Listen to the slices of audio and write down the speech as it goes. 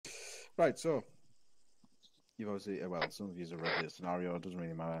Right, so you've obviously, well, some of you have read the scenario. It doesn't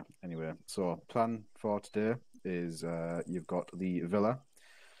really matter anyway. So, plan for today is you've got the villa.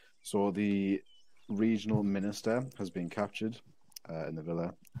 So the regional minister has been captured in the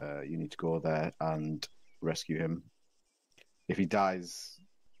villa. You need to go there and rescue him. If he dies,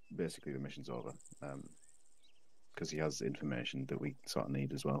 basically the mission's over, because he has information that we sort of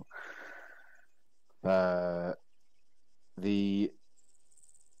need as well. The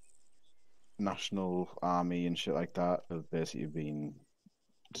national army and shit like that have basically been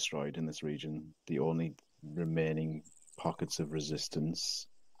destroyed in this region. The only remaining pockets of resistance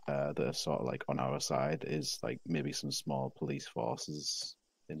that are sort of like on our side is like maybe some small police forces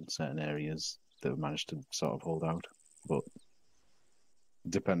in certain areas that have managed to sort of hold out. But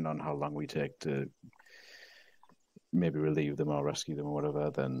depending on how long we take to maybe relieve them or rescue them or whatever,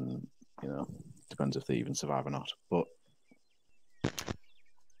 then, you know, depends if they even survive or not. But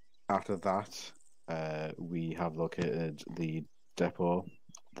after that, we have located the depot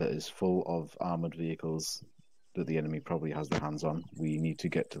that is full of armoured vehicles that the enemy probably has their hands on. We need to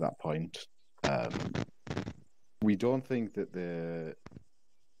get to that point. We don't think that they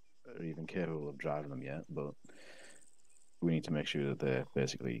are even capable of driving them yet, but we need to make sure that they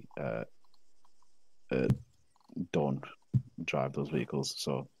basically don't drive those vehicles.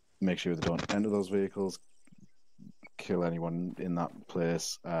 So make sure they don't enter those vehicles, kill anyone in that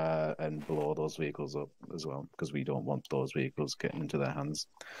place, and blow those vehicles up as well, because we don't want those vehicles getting into their hands.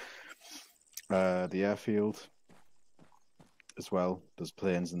 The airfield as well, there's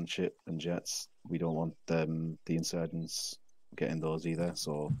planes and shit and jets. We don't want the insurgents getting those either,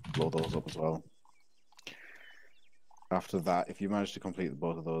 so blow those up as well. After that, if you manage to complete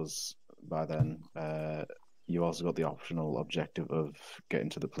both of those by then, you also got the optional objective of getting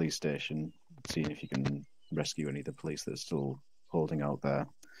to the police station, seeing if you can rescue any of the police that are still holding out there.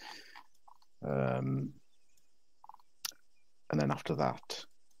 And then after that,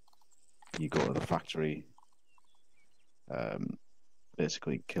 you go to the factory,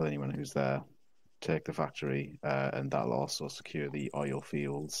 basically kill anyone who's there, take the factory, and that'll also secure the oil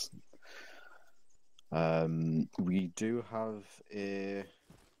fields. We do have I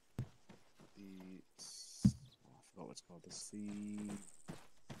forgot what it's called, the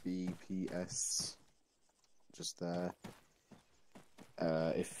CBPS, just there.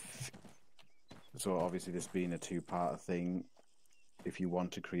 So obviously this being a two-part thing, if you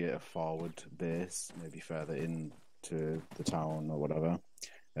want to create a forward base, maybe further into the town or whatever,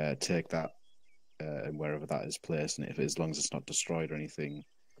 take that and wherever that is placed, and if as long as it's not destroyed or anything,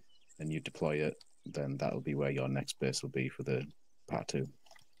 and you deploy it, then that'll be where your next base will be for the part 2.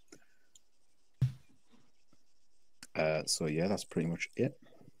 So yeah, that's pretty much it.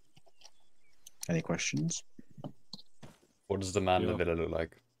 Any questions? What does the man in the villa look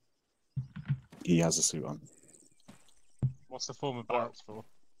like? He has a suit on. What's the form of barracks for?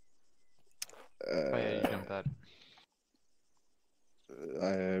 Oh yeah, you jumped that.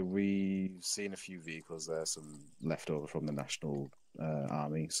 We've seen a few vehicles there, some left over from the National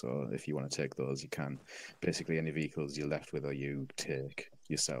Army, so if you want to take those, you can. Basically, any vehicles you're left with or you take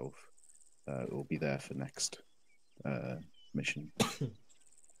yourself will be there for next mission.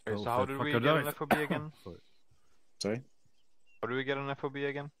 So how did we get an FOB again? Sorry? How do we get an FOB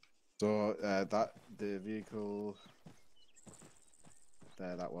again? So the vehicle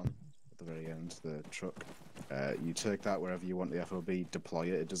there, that one at the very end, the truck. You take that wherever you want the FOB, deploy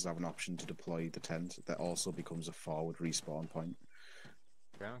it. It does have an option to deploy the tent. That also becomes a forward respawn point.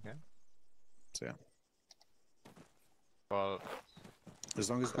 Okay. So yeah. Well, as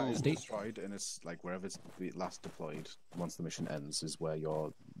long as that is destroyed and it's like wherever it's last deployed, once the mission ends, is where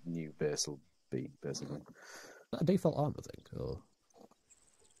your new base will be, basically. Is that a default Arma thing, or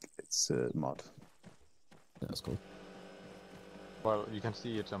it's a mod? Yeah, that's cool. Well, you can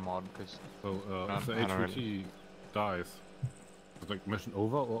see it's a mod because. So if the HVT dies, is like mission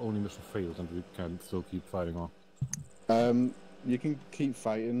over or only mission fails, and we can still keep fighting on? You can keep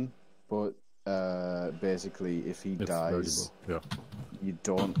fighting, but basically, if he dies, you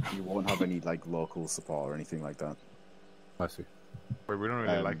won't have any like local support or anything like that. I see. Wait, we don't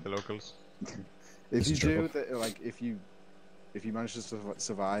really like the locals. If you do, like if you manage to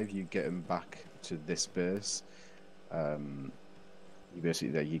survive, you get him back to this base. You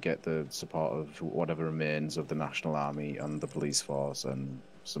basically you get the support of whatever remains of the National Army and the police force, and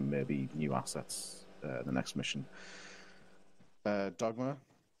some maybe new assets. The next mission. Dogma.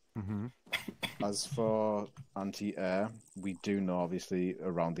 Mm-hmm. As for anti-air, we do know obviously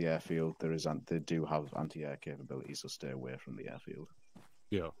around the airfield they do have anti-air capabilities, so stay away from the airfield.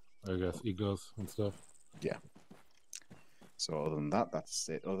 Yeah, I guess Eagles and stuff. Yeah. So other than that, that's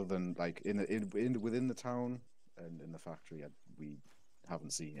it. Other than like within the town and in the factory, we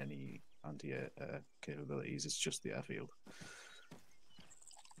haven't seen any anti-air capabilities. It's just the airfield.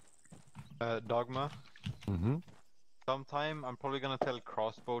 Dogma. Mm-hmm. Sometime I'm probably gonna tell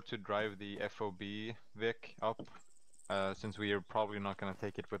Crossbow to drive the FOB Vic up, since we are probably not gonna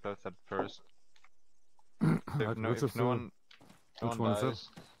take it with us at first. If no one dies,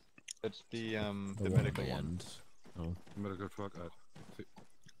 it's the medical one. Oh. Medical truck.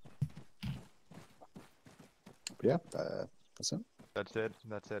 Yeah, that's it. That's it.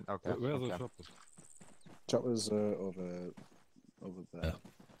 That's it. Okay. Where's okay. the chopper? Chopper's over there.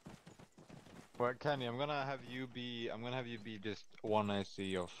 Well, Kenny, I'm gonna have you be just one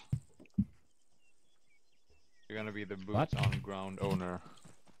IC of. You're gonna be the boots on ground owner.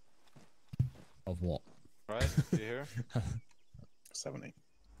 Of what? Right? Do you hear? 70.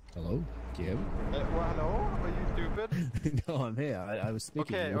 Hello? Do you hear me? Well, hello? Are you stupid? No, I'm here. I was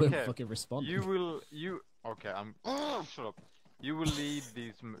speaking. Okay, You okay. wouldn't fucking respond. Okay, I'm. Shut up. You will lead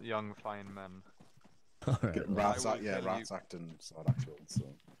these young fine men. Alright. Ratsacked and Sword Actual. So.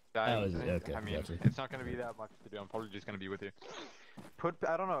 Okay, I mean, gotcha. it's not gonna be that much to do. I'm probably just gonna be with you.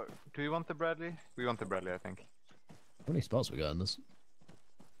 I don't know. Do you want the Bradley? We want the Bradley, I think. How many spots we got in this?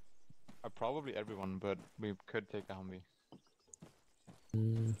 Probably everyone, but we could take a Humvee.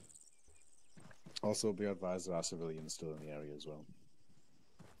 Also, be advised there are civilians still in the area as well.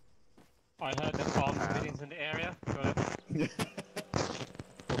 I heard there's armed civilians in the area.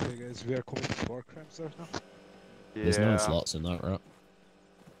 Okay, guys, we are committing war crimes right now. Yeah. There's 9 slots in that, right?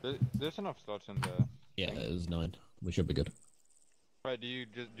 There's enough slots in the. Yeah, there's 9. We should be good. Right? Do you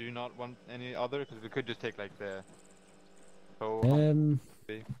not want any other? Because we could just take like the.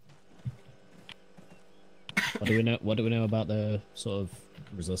 What do we know about the sort of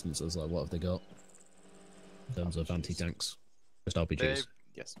resistances? Like, what have they got in terms of anti-tanks? Just RPGs.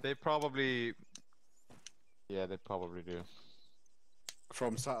 Yes. They probably. Yeah, they probably do.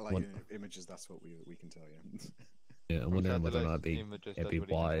 From satellite images, that's what we can tell you. Yeah, I'm wondering whether or not it'd be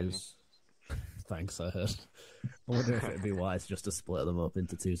wise. Thanks, I heard. I wonder if it'd be wise just to split them up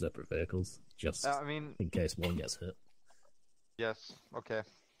into 2 separate vehicles, just in case one gets hit. Yes. Okay.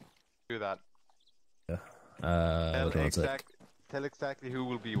 Do that. Yeah. Tell exactly who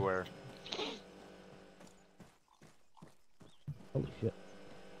will be where. Holy shit.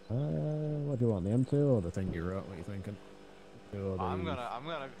 What do you want, the M2 or the thing you wrote? What are you thinking? I'm gonna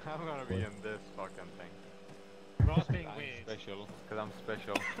be in this fucking thing. Ross being weird. Special, because I'm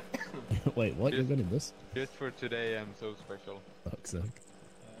special. Wait, what? You're going in this? Just for today, I'm so special. Fuck's sake.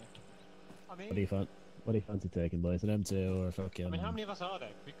 I mean, what do you fancy taking, boys? An M2 or fucking... I mean, how many of us are there?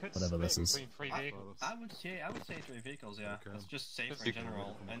 We could whatever split this is. between 3 vehicles. I would say 3 vehicles, yeah. Okay. It's just safer in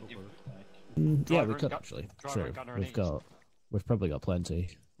general. And if, yeah, Driver we and could actually. driver True. and gunner in each. We've probably got plenty.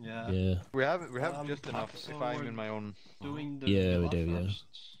 yeah. Yeah. We have just enough. so If I'm in my own. Doing the Yeah, we buff do, yeah. first.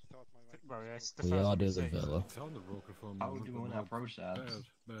 Well, yeah, it's the We first are one doing we the see. Villa. Sounded broken for a How moment, do you but want to not approach that?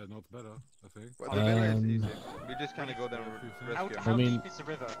 bad, not better, I think. Well, the better is easy. We just kind of go there and How, rescue. how I mean- deep is the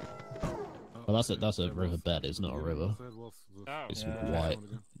river? Well, that's a riverbed. It's not a river. Oh. It's Yeah. white.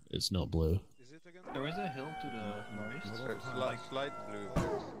 It's not blue. Is it again? There is a hill to the northeast. Slight blue,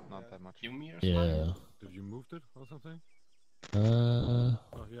 but not that much. Few meters. Yeah. Did you move it or something? Uh,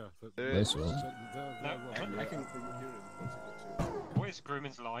 Oh yeah. this one. I can. What is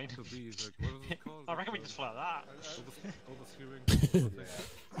Grumman's line? I reckon we just fly that.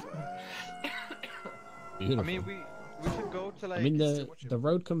 Beautiful. I mean, we should go to like. I mean, the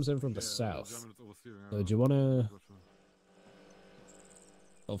road comes in from the south. So do you want to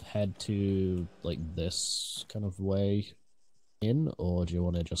sort of head to like this kind of way in, or do you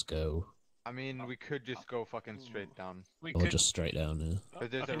want to just go, I mean, we could just go fucking straight down. We or could. just straight down? Yeah.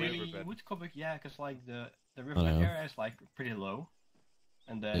 But there's a We riverbed. would cover, yeah, because like the riverbed know. area is like pretty low,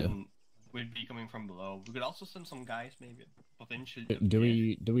 and then we'd be coming from below. We could also send some guys, maybe potentially. Do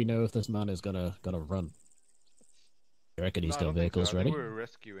we know if this man is gonna run? You reckon he's No, I got don't think vehicles so. I think ready? we're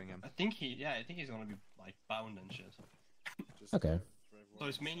rescuing him. I think he's gonna be like bound and shit. Okay. So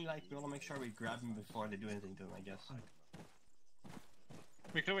it's mainly like we want to make sure we grab him before they do anything to him, I guess.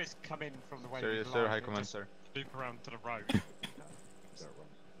 We could always come in from the way. Sir, we yes, belong sir, high and command, just sir. loop around to the road.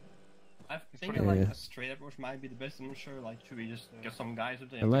 I think pretty- like Yeah. a straight approach might be the best. I'm not sure. Like, should we just get some guys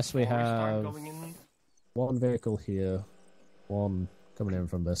with them Unless we before start have going in? one vehicle here, one coming in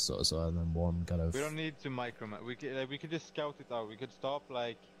from this sort of side, and then one kind of. We don't need to micromanage. We could just scout it out. We could stop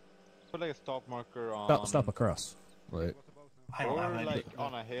like put like a stop marker on. Stop across. Like, I don't have Or any- like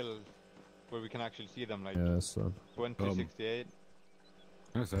on a hill where we can actually see them. Like yeah, this one. 2068.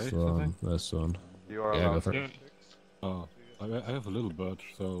 Can I say This something? one. This one. You are Yeah, go allowed. for it. Oh, I have a little bird,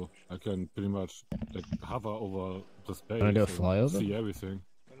 so I can pretty much like hover over the space. Can I do a flyover? See everything.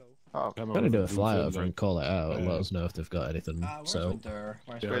 Oh, I'm gonna do a flyover and call it out and let us know if they've got anything. So, Winter?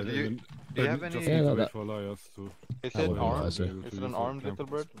 do you have any? Just Yeah, need to no, wait for Elias to... Is I it wouldn't armed? realize it. Is it an armed little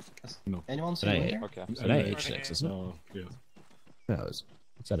bird? No. Anyone see Hey. Winter? Okay. it's an AH6, isn't it? No, yes. No,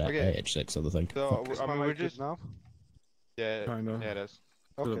 it's an Okay. AH6 on the thing. So Is I my mean, we're mic good just now? yeah, Kinda. yeah, it is.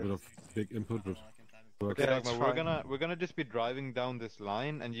 Still a Okay. bit of big input, but... Okay, that's Dagmar, fine. we're gonna just be driving down this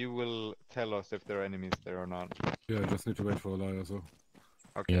line, and you will tell us if there are enemies there or not. Yeah, I just need to wait for Elias, so...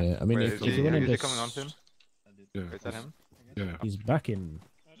 Okay. Yeah, I mean, Wait, if is you want to he just... coming on soon? Yeah. Is that him? Yeah. He's back in...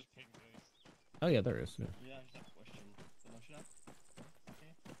 Oh yeah, there he is. Yeah. Yeah, I just have a question. Should I?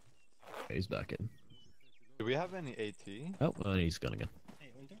 Okay. He's back in. Do we have any AT? Oh, well, he's gone again.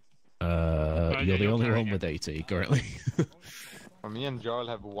 Hey, Winter? You're the you're only clearing one it. with AT currently. For me and Jarl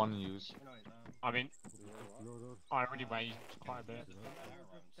have one use. I mean, I already weighed quite a bit.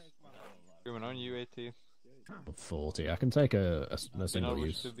 Human on you AT. 40. I can take a You know single which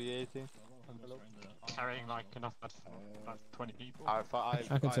use. to be AT? Carrying like enough for 20 people. I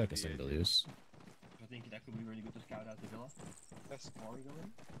can take a single use. I think that could be really good to scout out the villa. That's Before we go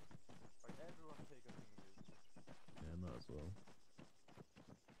in. Yeah, might as well.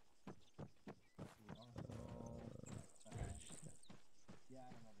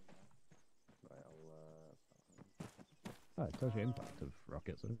 Oh, it tells you impact of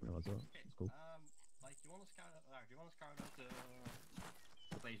rockets. I didn't realise that. That's cool. Like you want to scout out, you want to scout out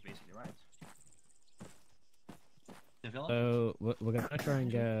the place basically, right? The villa. So we're gonna try and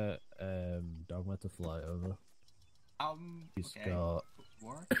get Dogma to fly over. He's Okay. got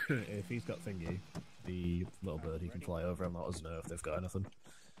War? if he's got thingy, the little bird he can fly over and let us know if they've got anything.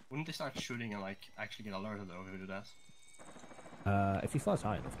 Wouldn't they start shooting and like actually get alerted though if we do that? If he flies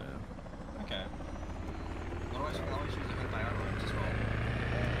high enough now. Okay. Otherwise, you can always use the hood by armor as well.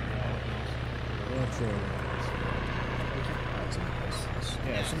 Yeah, true.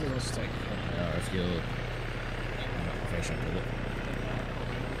 Yeah, somebody wants to take if you're not patient with it.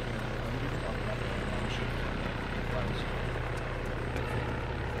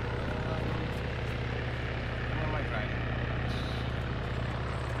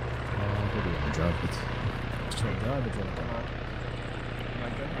 Who do you want to drive it? Just want to drive it, the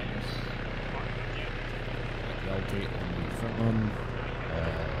LT on the front one.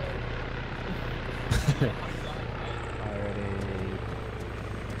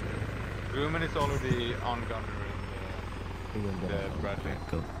 Grumman is already on gunner in the Bradley.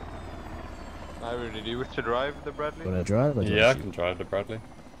 Cool. Did you wish to drive the Bradley? Want to drive? Or do you Yeah, I want to can drive the Bradley.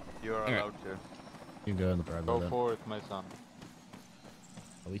 You are allowed to. You can go in the Bradley Go then. for it, my son.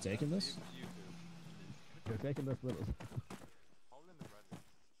 Are we taking this? We're taking this little.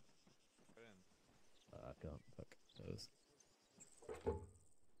 I can't. Fuck. Those.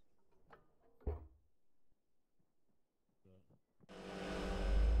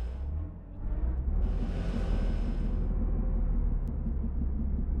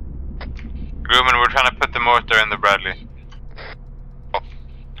 Grumman, we're trying to put the mortar in the Bradley. Oh,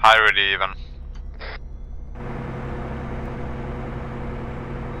 high ready even.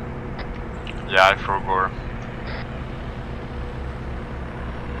 Yeah, I forgot.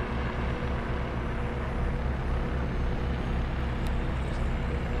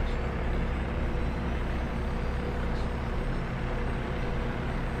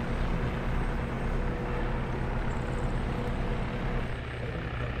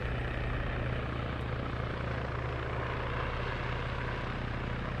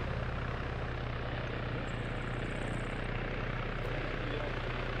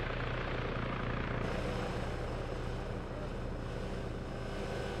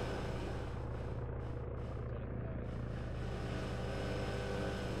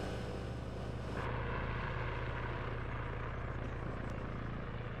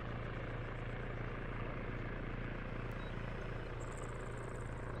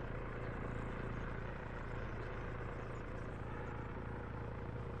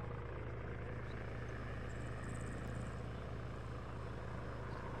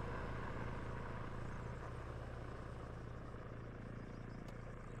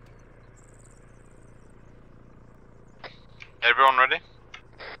 Everyone ready?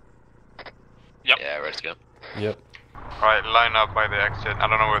 Yep. Yeah, ready to go. Yep. Alright, line up by the exit. I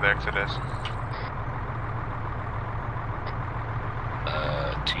don't know where the exit is.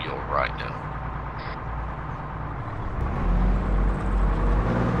 To your right now.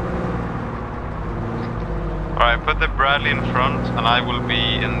 Alright, put the Bradley in front and I will be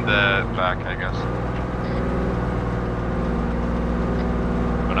in the back, I guess.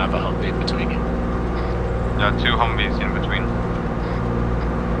 We're gonna have a hump in between you. Yeah, 2 Humvees in between.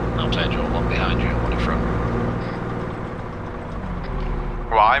 I'm saying you're one behind you, one in front.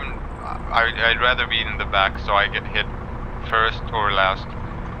 Well, I'd rather be in the back so I get hit first or last.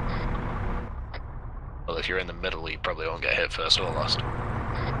 Well, if you're in the middle, you probably won't get hit first or last.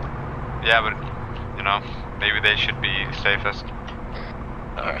 Yeah, but, you know, maybe they should be safest.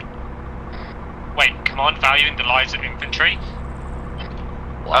 Alright. Wait, command valuing the lives of infantry?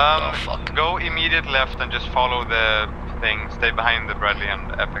 What the fuck? Go immediate left and just follow the thing. Stay behind the Bradley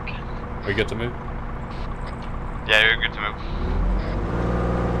and Epic. Are we good to move? Yeah, you're good to move.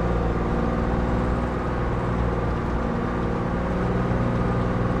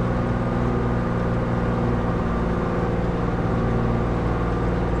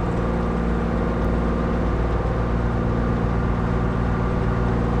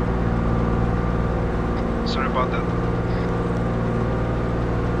 Sorry about that.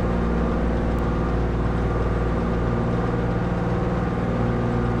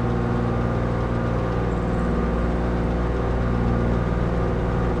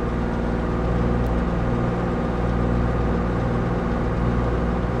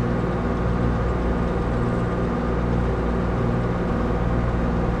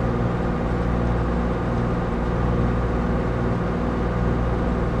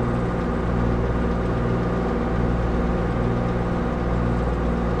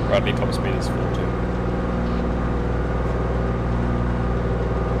 Bradley top speed is 40.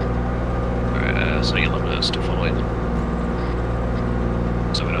 Alright, so you'll have us to follow it.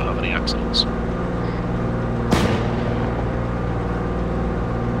 So we don't have any accidents.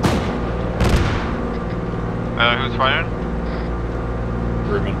 Who's firing?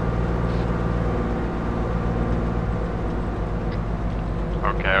 Rumen.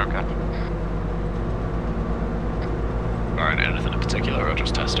 Okay. Alright, anything in particular or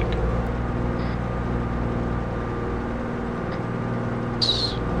just testing?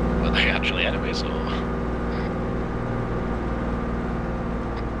 Were they actually enemies or...?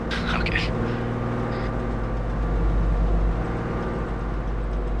 Okay.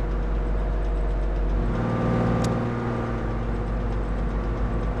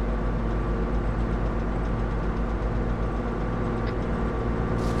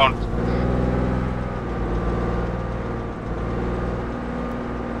 On.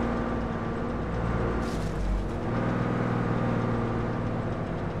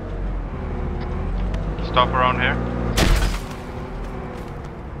 Stop around here.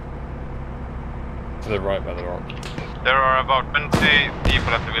 To the right by the rock. There are about 20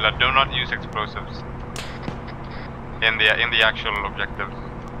 people at the villa. Do not use explosives in the actual objective.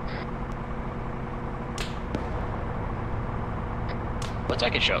 We're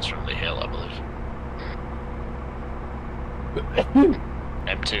taking shots from the hill, I believe.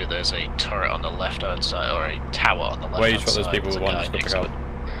 M2, there's a turret on the left-hand side, or a tower on the left-hand side. Where you shot those people with one, just go pick up.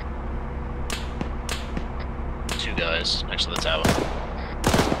 2 guys next to the tower.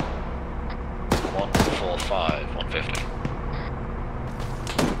 145, 150.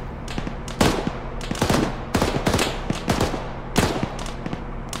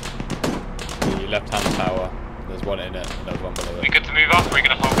 The left-hand tower. There's one in it, and there's one below it. We good to move up, or are we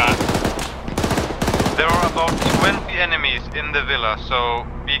gonna hold back? There are about 20 enemies in the villa, so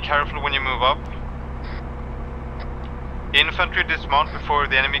be careful when you move up. Infantry dismount before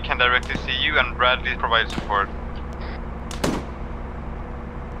the enemy can directly see you, and Bradley provides support.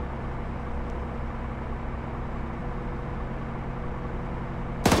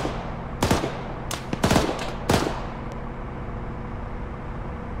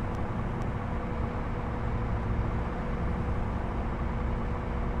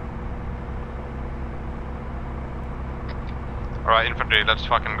 Alright, infantry, let's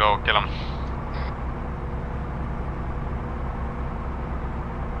fucking go, kill them.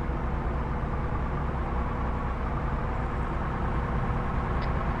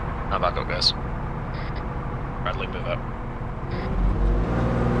 Now back up, guys. Bradley, move up.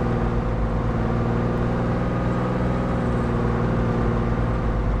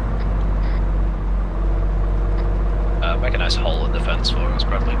 Make a nice hole in the fence for us,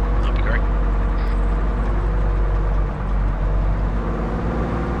 Bradley. That'd be great.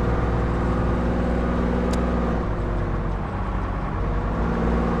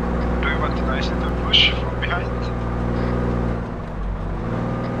 Do you want to nice little push from behind?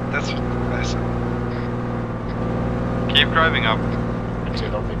 That's nice. Keep driving up. M2,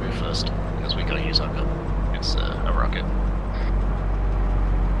 help me move first, because we gotta use our gun. It's a rocket.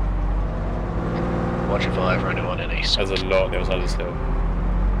 Watch your fire for anyone in east. There's a lot on the other side of this hill.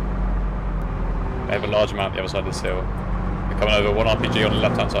 They have a large amount on the other side of this hill. They're coming over, one RPG on the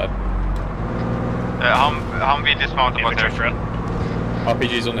left hand side. Humvee dismounted about there.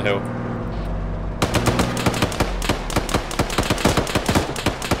 RPG's on the hill.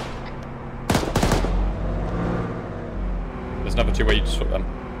 There's another two where you just shot them.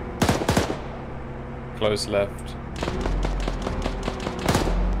 Close left.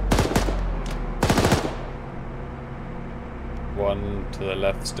 One to the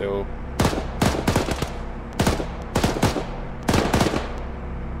left still.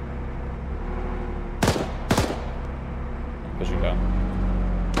 Pushing down.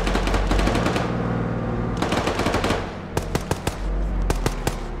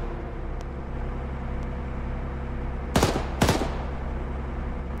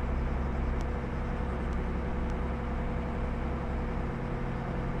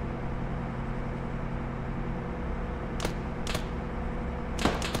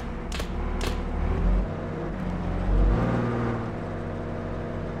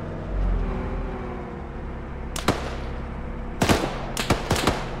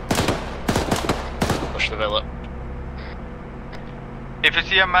 If you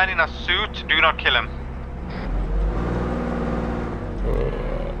see a man in a suit, do not kill him.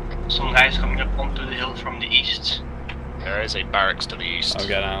 Some guys coming up onto the hill from the east. There is a barracks to the east. I'll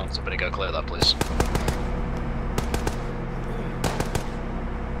get out. Somebody go clear that, please.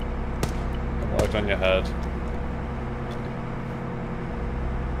 I'm right on your head.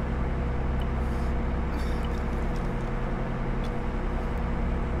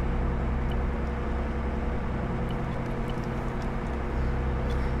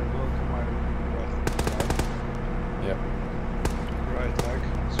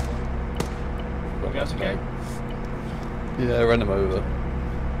 Okay. Yeah, run him over.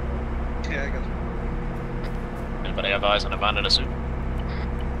 Yeah, I got it. Anybody have eyes on a man in a suit?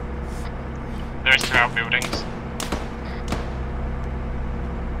 There's 2 outbuildings.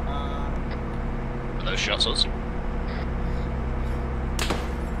 Are those shots us?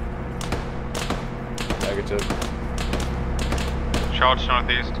 Negative. Charge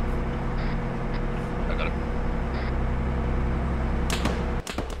northeast. I got it.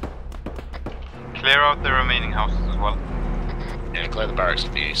 Clear out the remaining houses as well. Yeah, clear the barracks to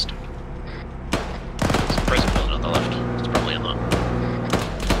the east. There's a prison building on the left. It's probably in that.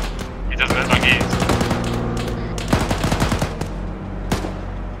 It doesn't look like he is.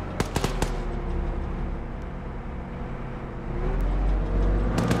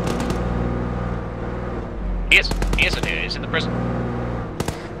 He is in here. He's in the prison.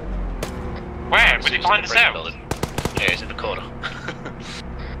 Where? Was he behind the cell? Building. Yeah, he's in the corner.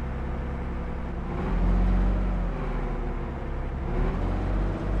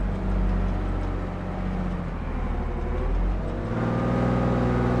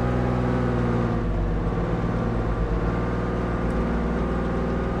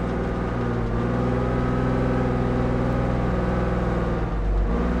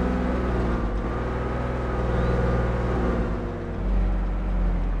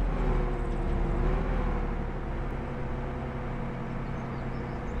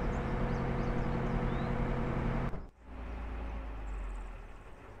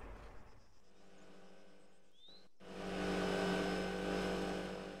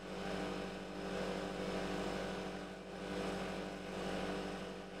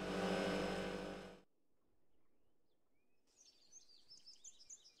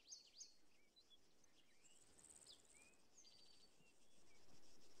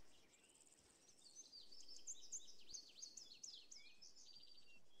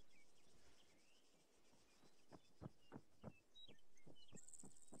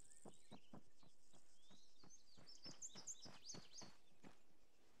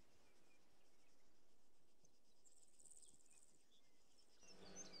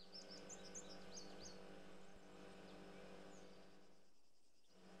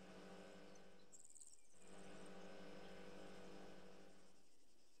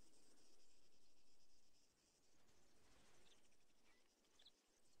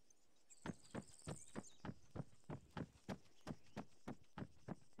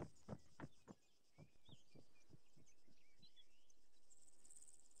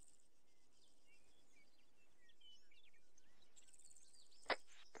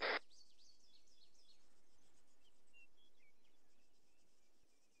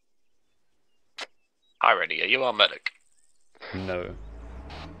 Hi, Rennie. Are you our medic? No.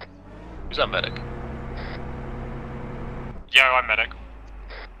 Who's our medic? Yeah, I'm medic.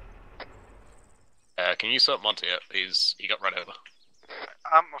 Can you sort Monty up? He got run over.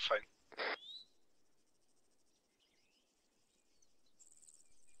 I'm fine.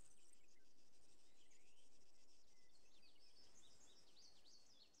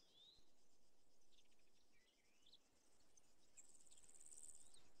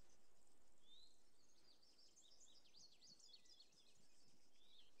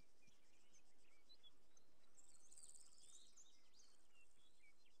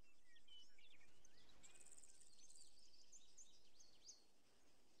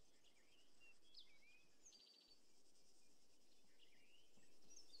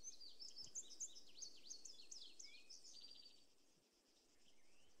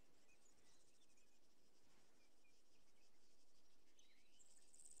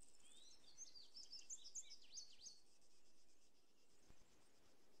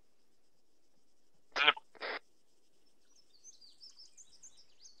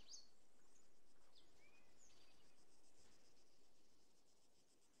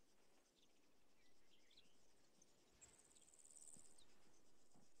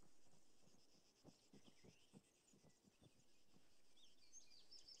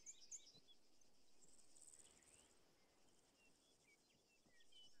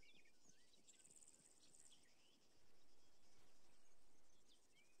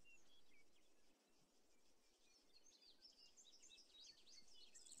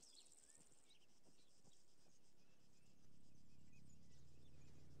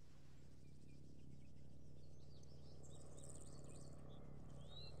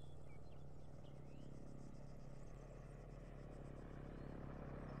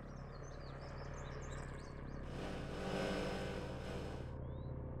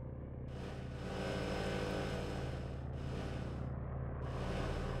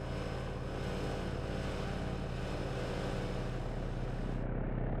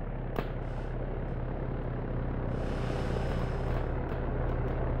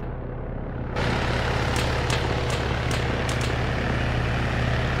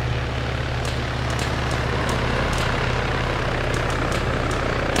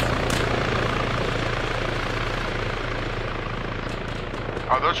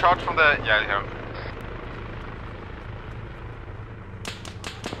 those shots from the... Yeah, I hear 'em.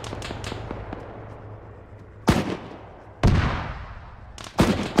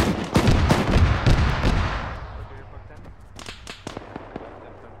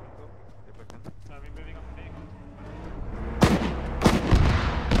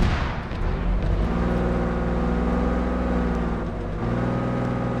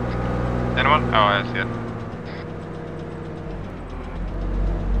 Anyone? Oh, I see it.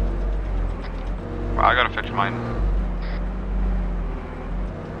 Well, I gotta fix mine.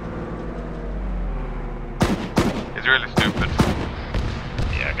 It's really stupid.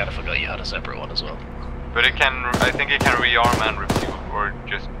 Yeah, I kinda forgot you had a separate one as well. But it can, I think it can rearm and refuel, or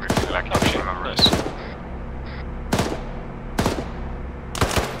just refuel, I can't remember. Nice.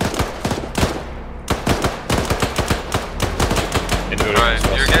 Right,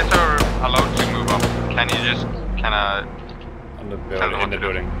 you guys are allowed to move up. Can you just kinda... In the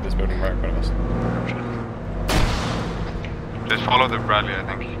building, this building right in front of us. Just follow the Bradley, I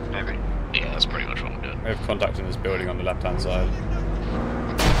think, maybe. Yeah, that's pretty much what we're doing. We have contact in this building on the left hand side.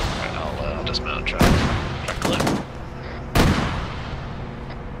 Right, I'll dismount and try and clear.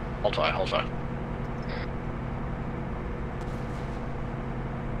 Hold fire, hold fire.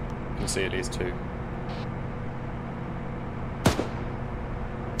 You can see at least two.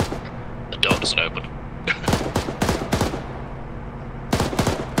 The door doesn't open.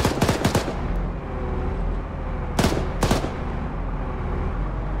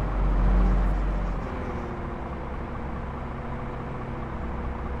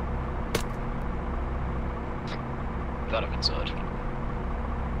 Got him inside.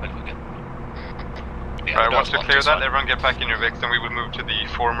 Maybe we can... Yeah, Right, once you clear that, everyone get back in your Vix, and we will move to the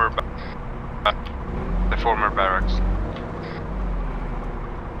former barracks.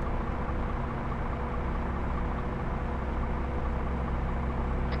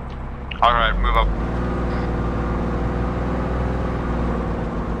 Alright, move up.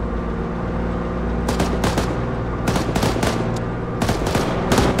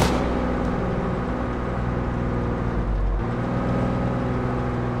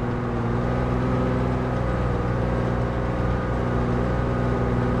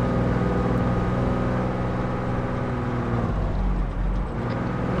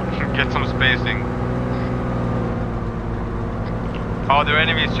 Get some spacing. Oh, there are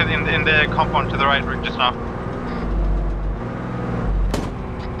enemies in the compound to the right just now.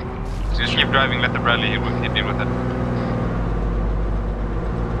 So just keep driving, let the Bradley hit me with it.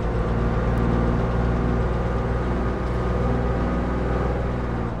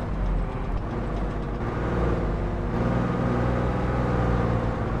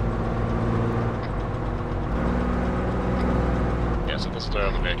 Yeah, so this is where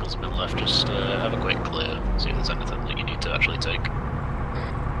all the vehicles have been left. Just have a quick clear, see if there's anything that you need to actually take.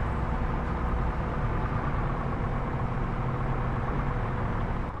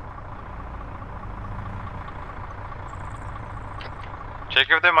 Check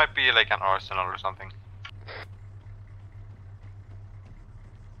if there might be like an arsenal or something.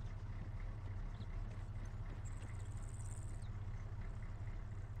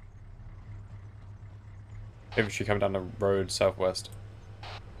 Infantry coming down the road southwest.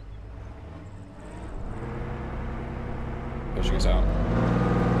 Pushing us out.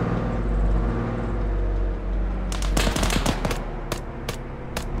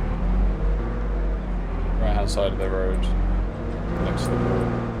 Right hand side of the road. Next to the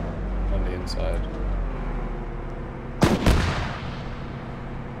wall. On the inside.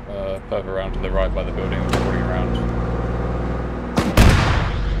 Further around to the right by the building, walking around.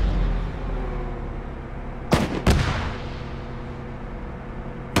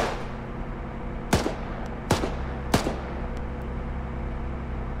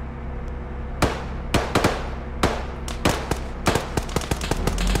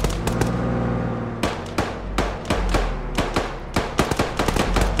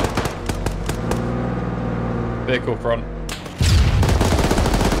 Vehicle front.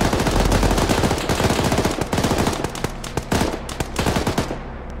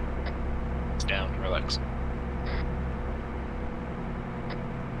 It's down, relax.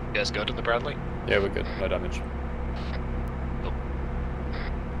 You guys go to the Bradley? Yeah, we're good, no damage. Cool.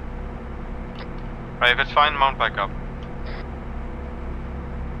 Right, if it's fine, mount back up.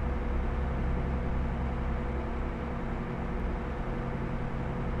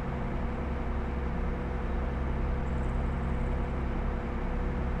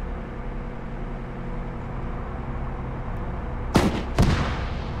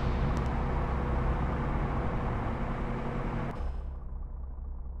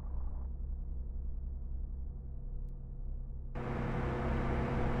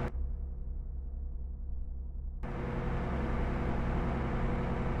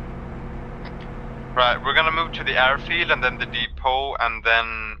 Right, we're gonna move to the airfield and then the depot, and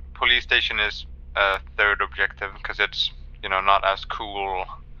then police station is third objective because it's, you know, not as cool.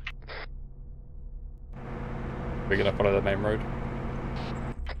 We're gonna follow the main road.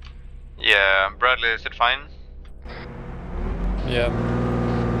 Yeah, Bradley, is it fine? Yeah.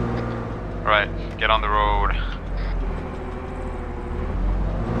 Right, get on the road.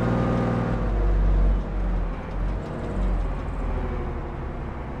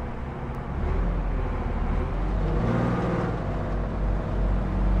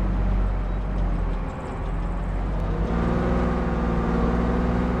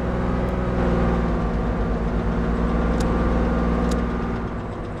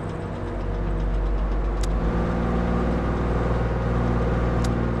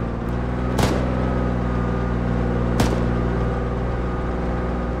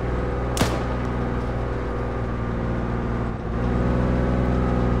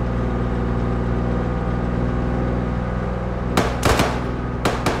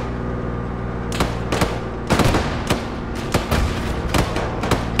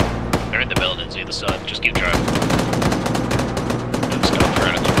 Just keep driving. Just go for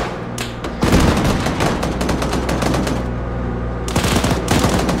it.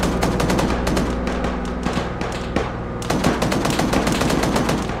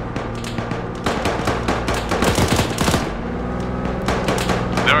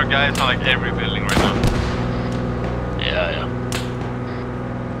 There are guys on like every building right now. Yeah.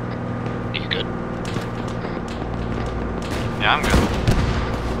 You good? Yeah, I'm good.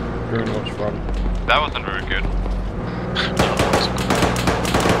 Green, watch front. That wasn't very good. No, it wasn't.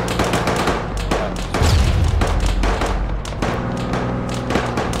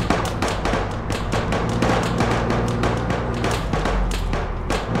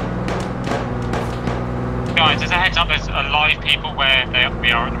 Guys, as a heads up, there's live people where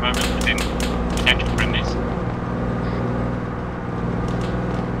we are at the moment, as in potential friendlies.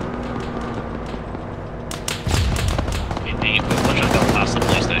 If we push and go past the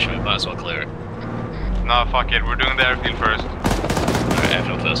police station, we might as well clear it. No, fuck it, we're doing the airfield first. Alright,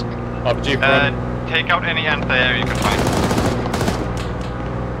 airfield first. RPG front. Take out any anti-air you can find.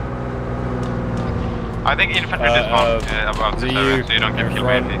 I think infantry dismount about this area, so you don't get killed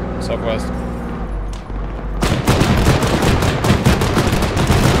by anything. Southwest.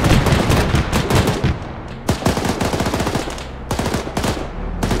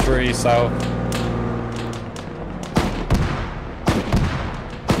 Tree south.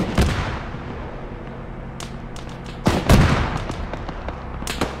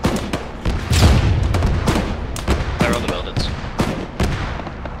 They're on the buildings.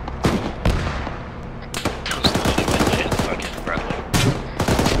 That was the only way to hit fucking Bradley.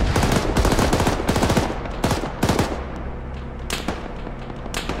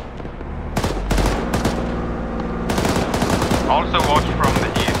 Also watch from the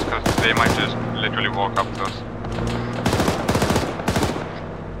east, because they might just literally walk up to us.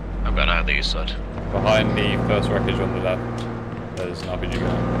 I'm going out the east side. Behind the first wreckage on the left, there's an RPG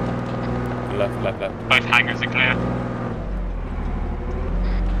gun. Left. Both hangars are clear.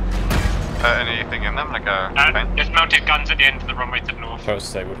 Anything in them, like a plane? There's mounted guns at the end of the runway to the north. Turret's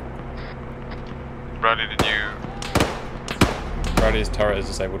disabled. Bradley, did you... Bradley's turret is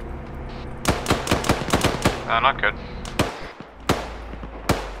disabled. Not good.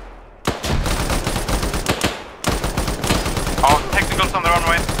 Oh, technicals on the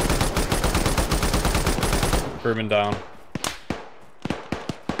runway. Crewman down.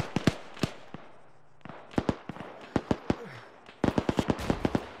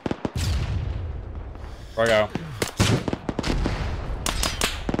 Right go.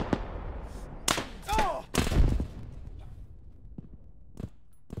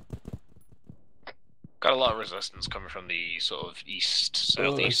 Got a lot of resistance coming from the sort of east,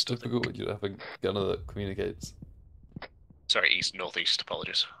 southeast. It's difficult when you have a gunner that communicates. Sorry, east, northeast,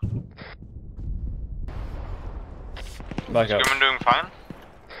 apologies. Back up. Grumman doing fine?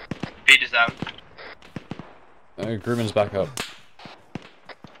 Feed is out. Grumman's back up.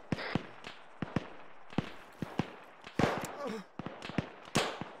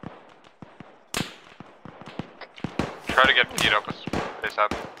 Try to get Pete up as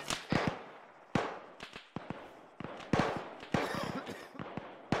ASAP.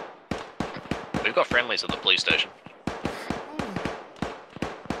 We've got friendlies at the police station.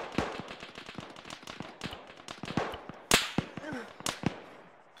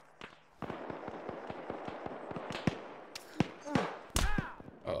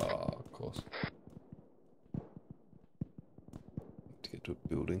 Of course. To get to a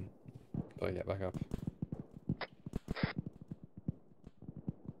building. Oh yeah, back up.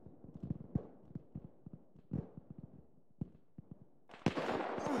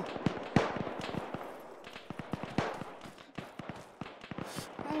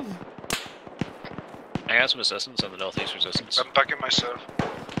 I got some assistance on the northeast resistance. I'm backing myself.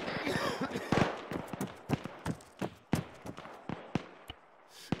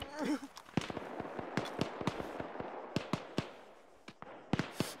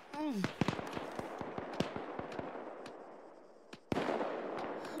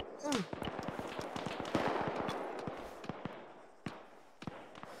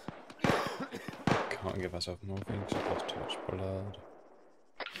 Can't give myself morphine because I've lost too much blood.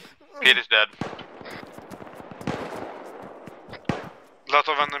 Pete is dead. Lot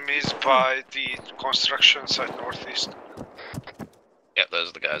of enemies by the construction site northeast. Yep, those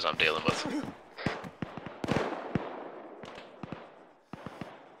are the guys I'm dealing with.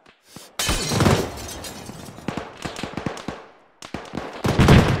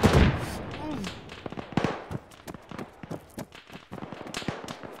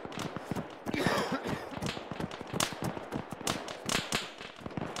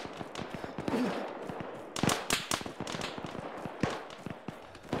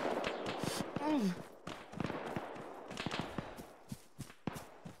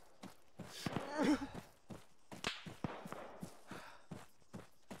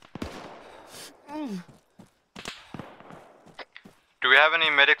 Do we have any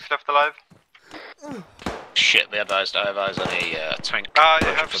medics left alive? Shit, I have eyes on a tank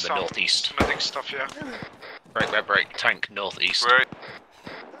from the northeast. Medic stuff, yeah. Break, tank northeast. Where?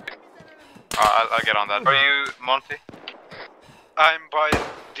 I'll get on that. Are you Monty? I'm by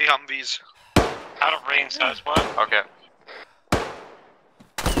the Humvees. Out of range, that's one. Okay.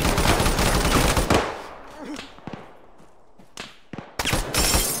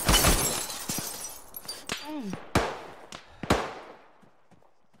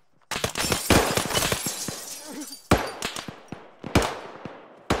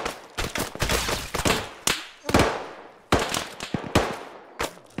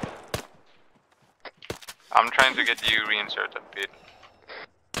 I'm trying to get you reinserted, Pete.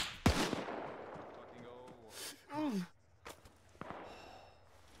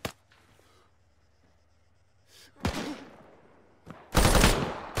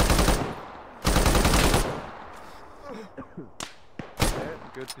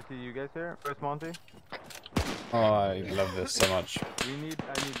 Good to see you guys here. Where's Monty? Oh, I love this so much. I need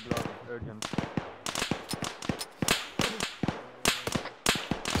blood, urgent.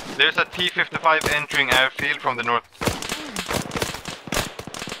 There's a T-55 entering airfield from the north.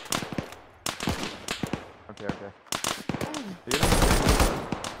 Okay.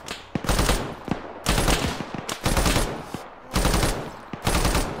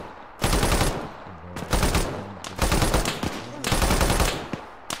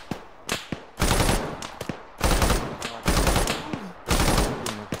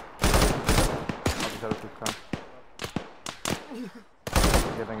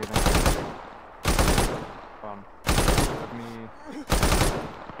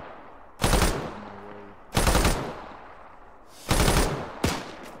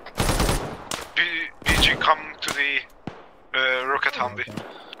 BG, come to the rocket Humvee.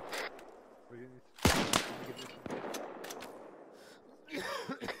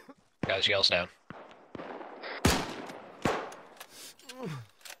 Guys, yells down.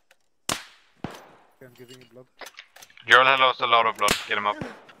 I'm giving you blood. Jarl has lost a lot of blood. Get him up.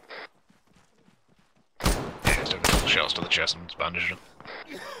 Yeah, he's doing a couple shots to the chest and bandaged him.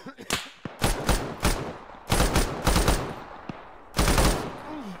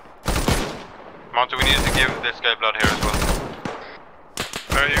 Monty, we need to give this guy blood here as well.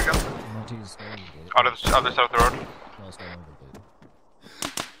 There you go. Other side of the road.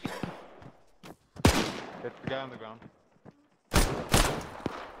 Get the guy on the ground. Where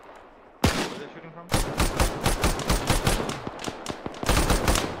are they shooting from?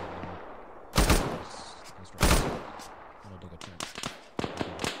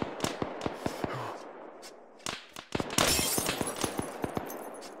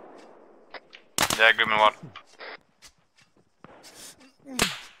 Yeah, Goodman, what?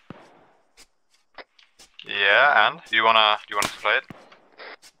 Yeah, and do you wanna play it?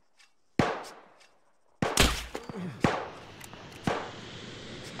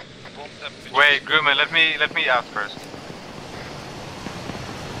 Wait, Goodman, let me ask first.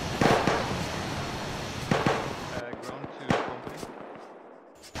 Ground to company.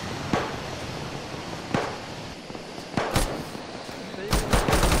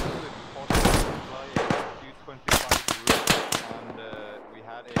 We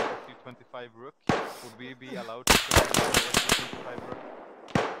had a Su-25 Rook. Would we be allowed to fly a Su-25 Rook?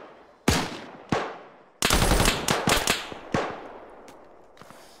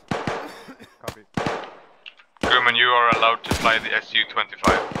 Copy. Grumman, Grumman, you are allowed to fly the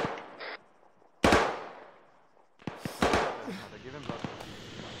Su-25.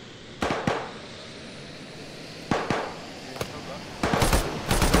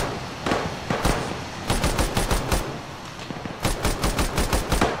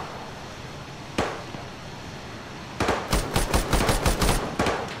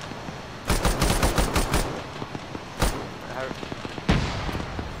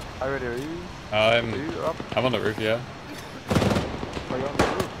 How ready are you? I'm up? I'm on the roof, yeah. Are you on the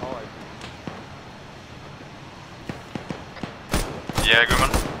roof? Oh, Yeah,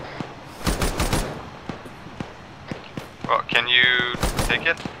 Grumman. Well, can you take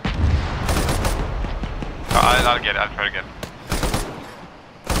it? I'll get it, I'll try to get it.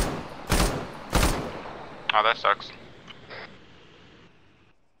 Oh, that sucks.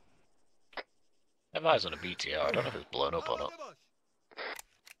 I have eyes on a BTR, I don't know if it's blown up or not.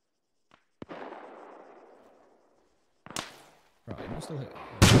 Right, I'm still here.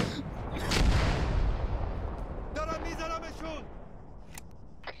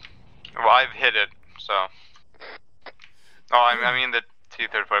 Well, I've hit it, so... Oh, I mean the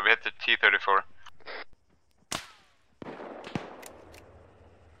T-34, we hit the T-34.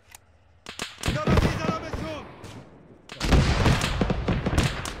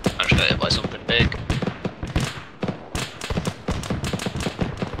 I just got hit by something big.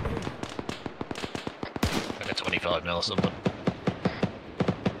 Like a 25 mil or something.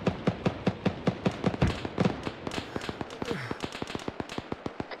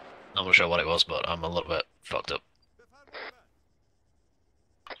 I'm not sure what it was, but I'm a little bit fucked up.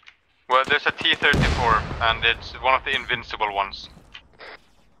 Well, there's a T-34, and it's one of the invincible ones.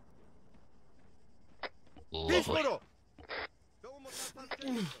 Lovely.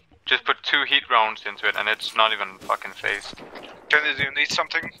 Just put 2 heat rounds into it, and it's not even fucking phased. Kenny, do you need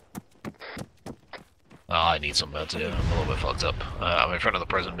something? Oh, I need some meds, yeah. I'm a little bit fucked up. I'm in front of the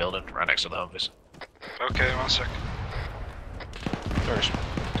prison building, right next to the Humvees. Okay, 1 sec. First,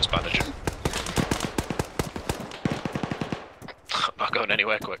 just bandage it. I'm not going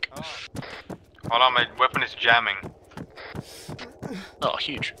anywhere quick. Hold on, my weapon is jamming. Oh,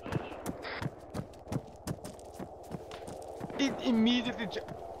 huge. It immediately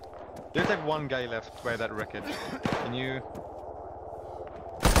There's like one guy left by that wreckage. Can you...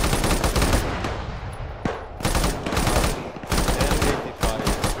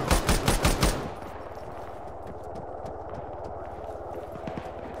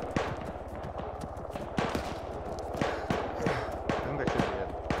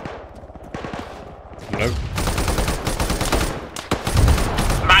 Nope.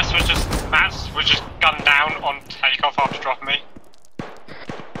 Mats was just gunned down on takeoff after dropping me.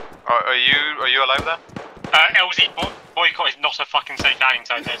 Are you alive there? LZ boycott is not a fucking safe landing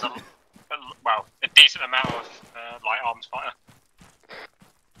zone. There's a decent amount of light arms fire.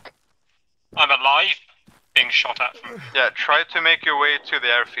 I'm alive, being shot at from... Yeah, try to make your way to the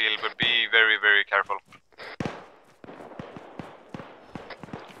airfield, but be very, very careful.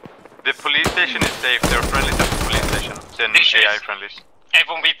 The police station is safe. There are friendlies at the police station. It's in AI friendlies.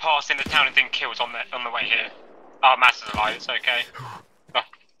 Everyone we passed in the town and didn't kill on the way here. Oh, Mass is alive, it's okay.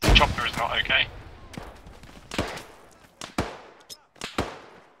 The chopper is not okay.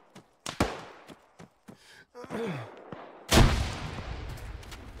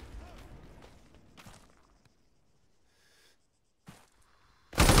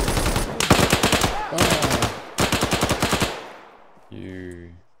 You...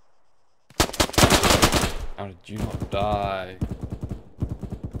 How did you not die?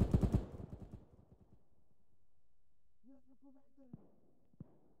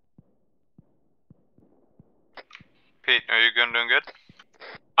 Pete, are you doing good?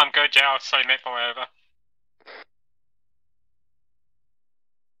 I'm good, yeah, I'll slowly make my way over.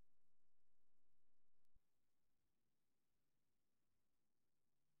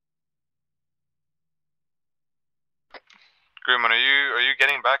 Grumman, are you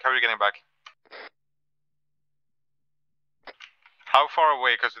getting back? How are you getting back? How far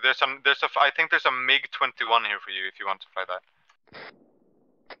away? Because I think there's a MiG-21 here for you if you want to fly that.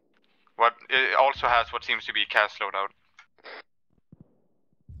 What it also has what seems to be CAS loadout.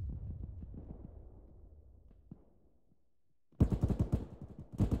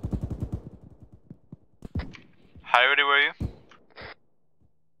 How ready were you?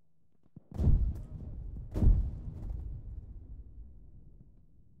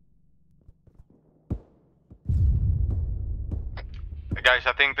 Guys,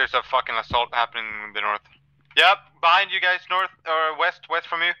 I think there's a fucking assault happening in the north. Yep, behind you guys, north or west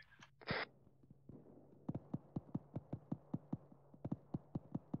from you.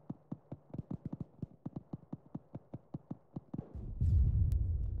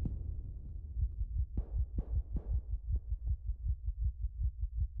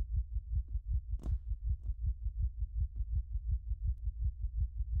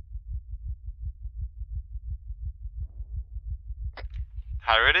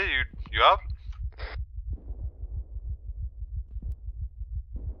 Hi, ready? You up?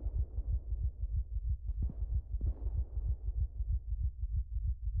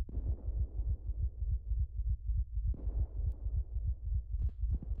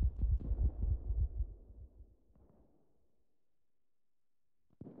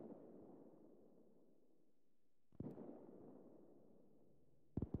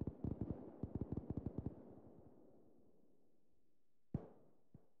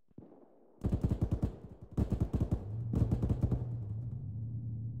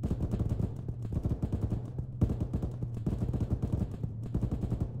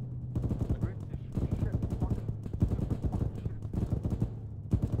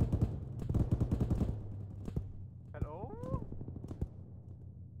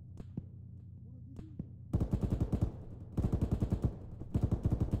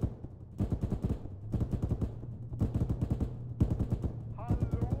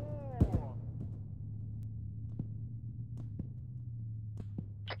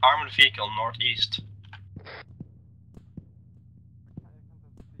 Armored vehicle northeast.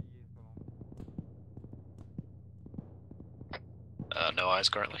 No eyes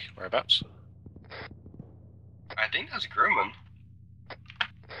currently. Whereabouts? I think that's Grumman.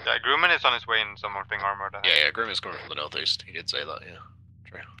 Yeah, Grumman is on his way in something armored. Yeah, Grumman's coming from the northeast. He did say that, yeah.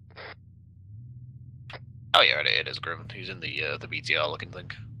 True. Oh yeah, it is Grumman. He's in the BTR looking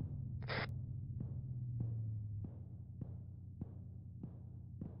thing.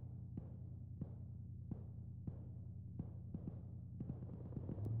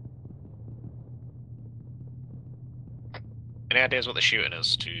 Any ideas what they're shooting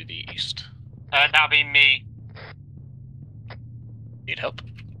us to the east? That'll be me. Need help?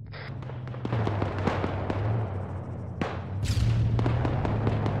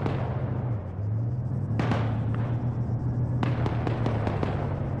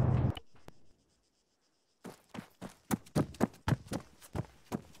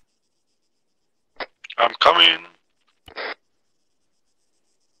 I'm coming.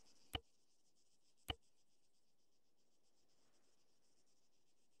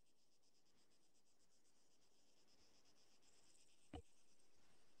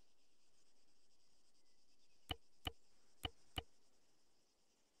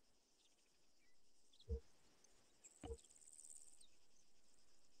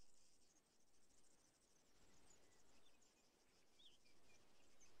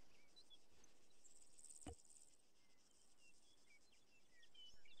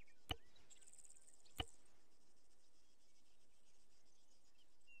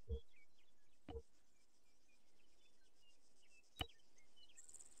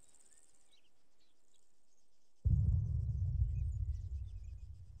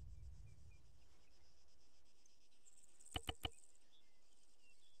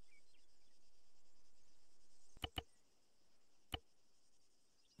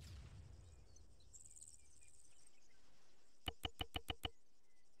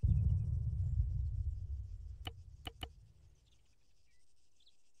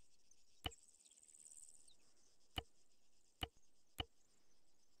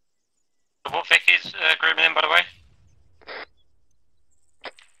 What Vic is Grumman in, by the way?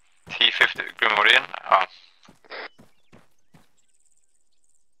 T50 Grumman. Oh.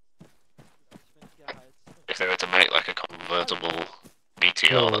 If they were to make like a convertible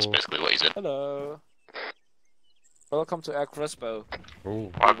BTR, that's basically what he's in. Hello. Welcome to Air Crespo.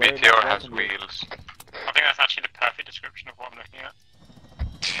 Ooh. Our BTR has wheels. I think that's actually the perfect description of what I'm looking at.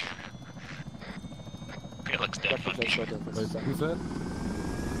 It looks dead funky. Who's that?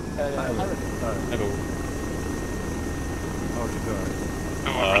 Hello. How's it going?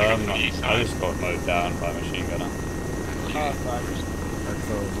 I just got mowed down by a machine gunner.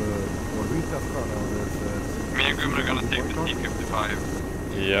 Me and Grumman are gonna take the T55.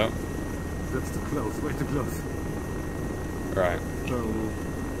 Yeah. That's too close, way too close. Right. So,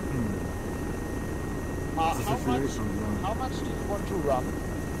 how much do you want to run?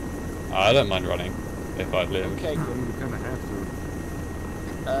 I don't mind running, if I live. Okay, good. you kind of have to.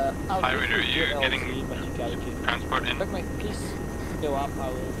 Hi, Reader, are you getting transport in? Let me please go up, I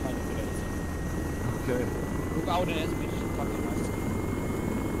will find a good Okay. Look out in SB, fucking nice.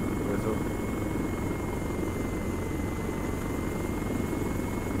 Where's up?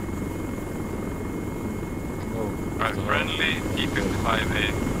 Right, friendly, T55A.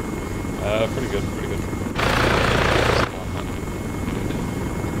 Pretty good, pretty good.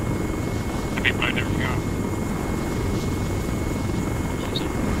 We blown everything up.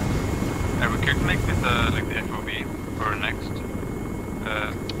 We could make this like the FOB for next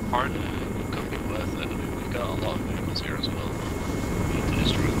part. Could be worth it. I mean, we've got a lot of movements here as well. We need to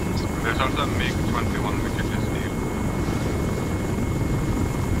There's also a MiG-21 we could just steal.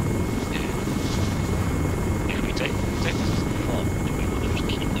 If we take this as a fun, do we want to just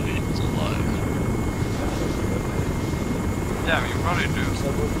keep the vehicles alive? Yeah, I mean, you probably do. So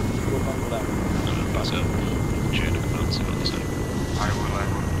we'll come with that. And pass it up the chain of command, see what they say. I will.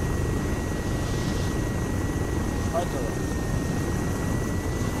 Right over.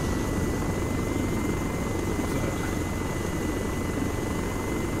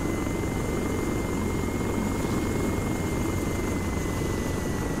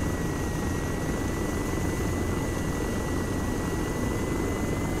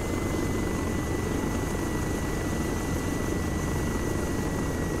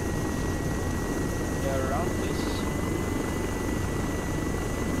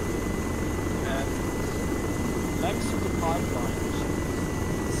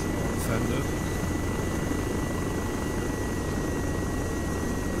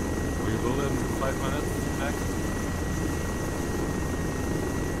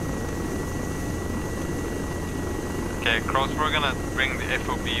 Okay, Cross, we're gonna bring the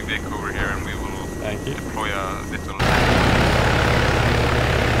FOB Vic over here and we will deploy a little...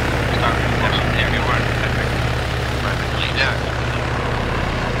 Start everywhere in Pacific. Right. Yeah.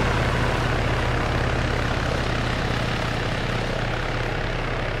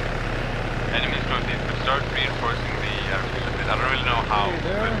 Enemies northeast could start reinforcing the airfield a bit. I don't really know how,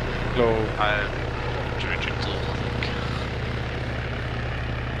 but... Hello.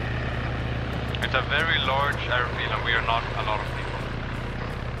 It's a very large airfield and we are not a lot of people.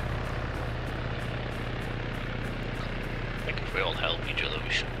 I think if we all help each other, we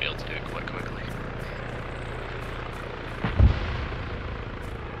should be able to do it quite quickly.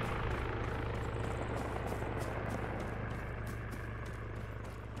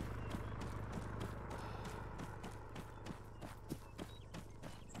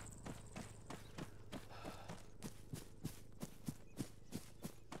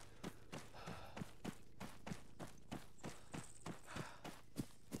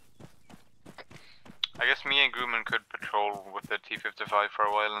 I guess me and Grumman could patrol with the T-55 for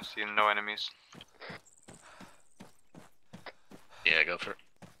a while and see no enemies. Yeah, go for it.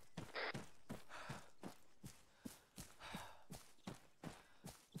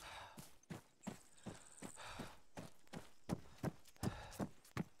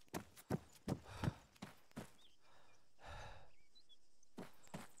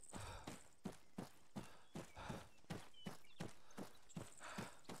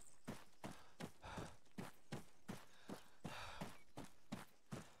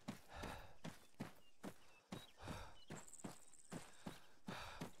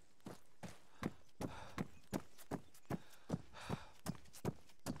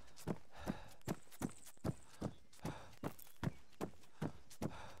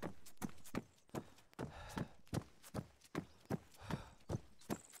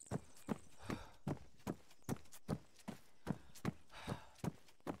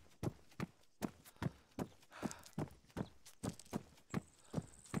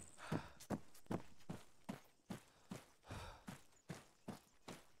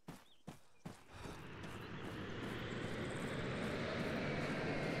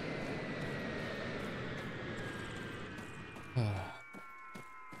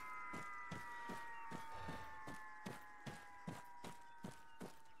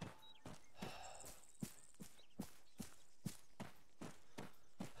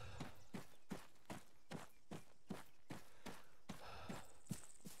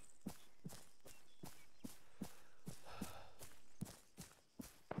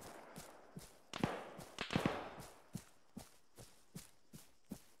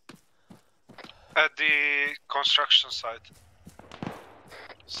 At the construction site,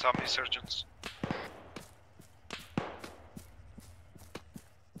 some insurgents.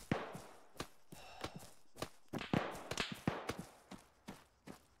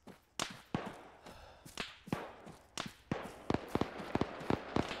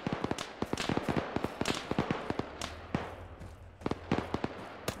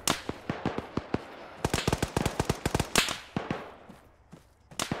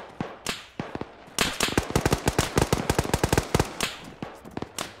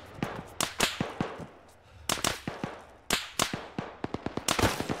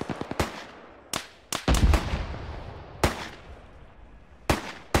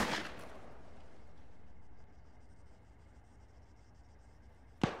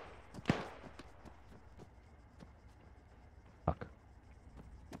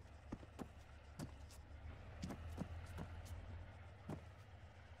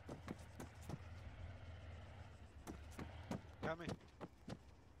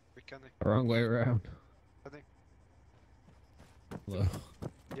 Kenny. Wrong way around. Kenny. Hello.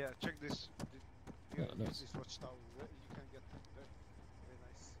 Yeah, check this. Yeah, Use nice. this watchtower. You can get very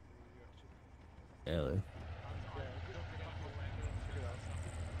nice. Yeah, Lou.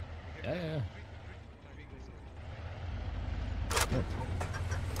 Check it out. Yeah.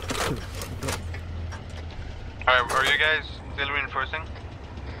 Alright, are you guys still reinforcing?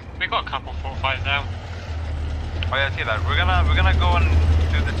 We got a couple 4-5 now. Oh yeah, I see that. We're gonna go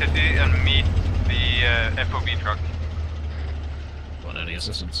to the city and meet the FOB truck. Want any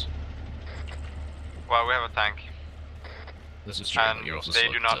assistance? Well, we have a tank. This is true, and but you're also they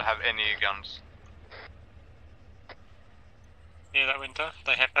slow do not to- have any guns. Hear that, Winter?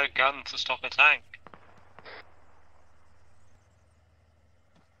 They have no gun to stop a tank.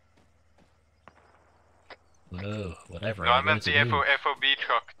 No, whatever. No, I I'm meant going the to do. FOB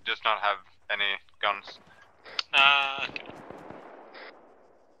truck does not have any guns. Okay.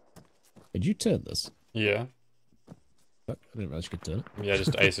 Did you turn this? Yeah. Fuck, I didn't realize you could turn it. Yeah,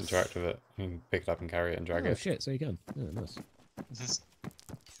 just ace interact with it. You can pick it up and carry it and drag Oh it. shit, so you can. Yeah, nice. This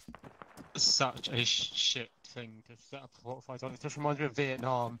is such a shit thing to set up fortified on. It just reminds me of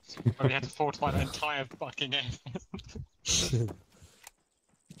Vietnam, where we had to fortify the entire fucking area.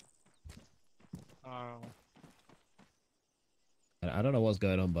 Oh. I don't know what's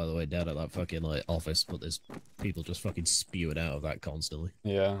going on, by the way, down at that fucking like office, but there's people just fucking spewing out of that constantly.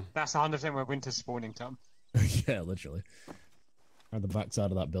 Yeah. That's 100% where winter's spawning, Tom. Yeah, literally. On the back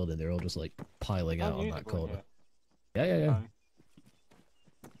side of that building, they're all just like piling out on that corner. Yeah.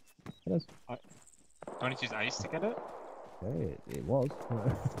 It is. Do I need to use ace to get it? Yeah, it was.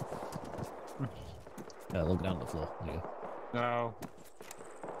 Yeah, look down at the floor. There you go. No.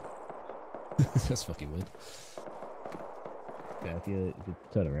 That's fucking weird. Yeah, if you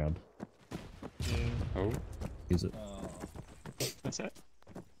turn around. Yeah. Oh. Use it. That's it.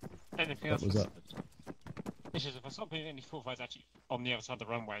 Anything What else? was that? It's just if I stop putting any fortifieds actually on the other side of the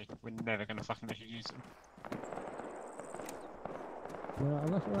runway, we're never going to fucking let you use them. No,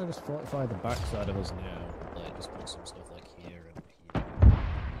 unless you want to just fortify the back side of us now, like just put some stuff like here and here.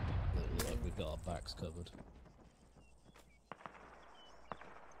 Like we've got our backs covered.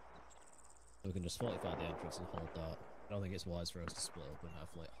 We can just fortify the entrance and hold that. I don't think it's wise for us to split up and have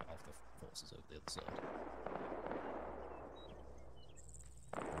like half the forces over the other side.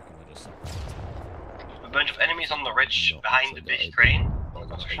 Or can we just A bunch of enemies on the ridge behind the big crane on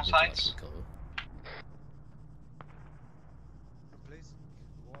construction sites.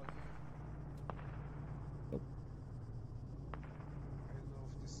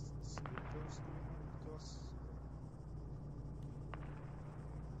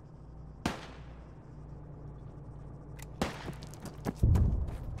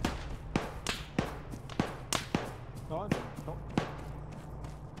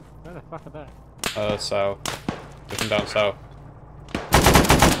 Where the fuck are they? South. Looking down south.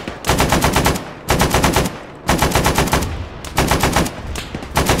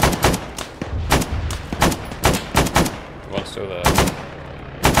 One's still there.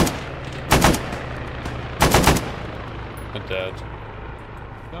 They're dead.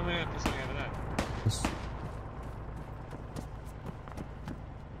 No, we have something over there.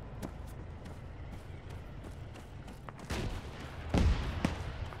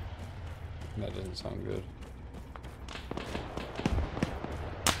 That doesn't sound good.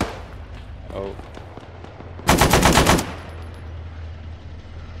 Oh.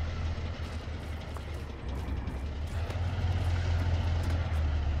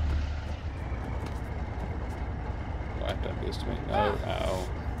 Why don't do this to me? No, ow.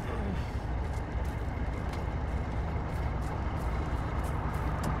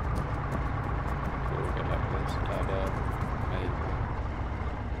 We'll get like this ladder, maybe.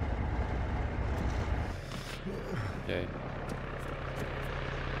 Okay.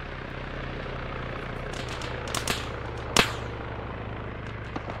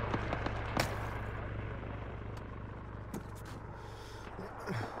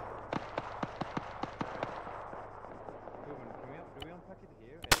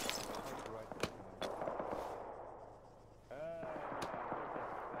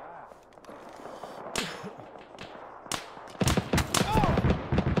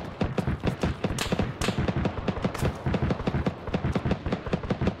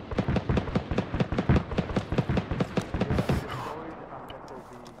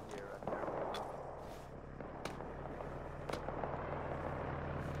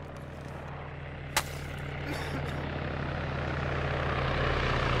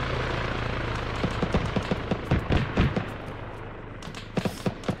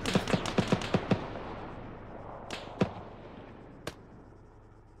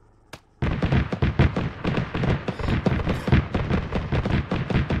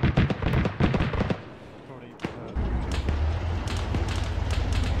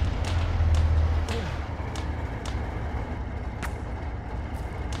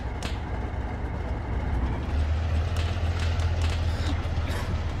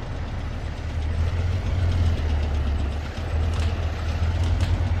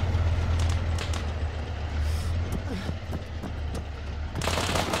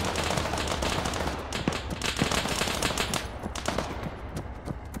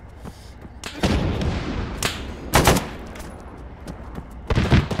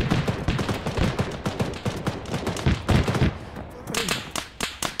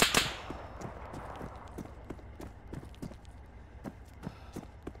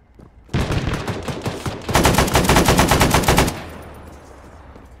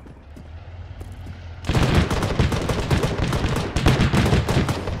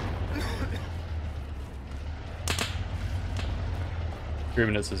 3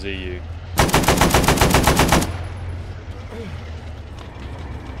 minutes to ZU.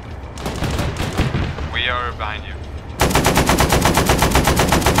 We are behind you.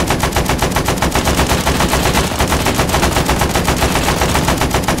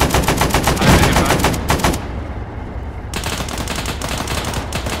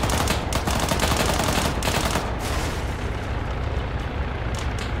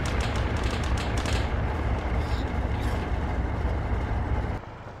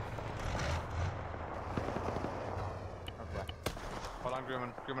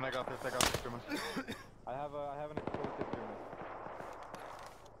 Grumman, I got this, Grumman. I have an explosive, Grumman.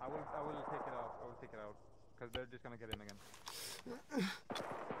 I will take it out, because they're just gonna get in again.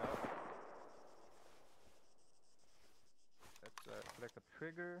 Let's select a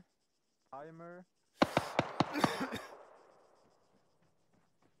trigger, timer.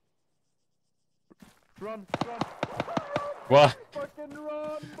 Run! What? Fucking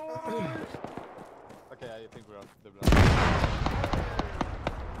run, boys! Okay, I think we're out the block.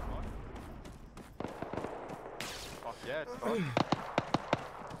 Fuck yeah, it's fun.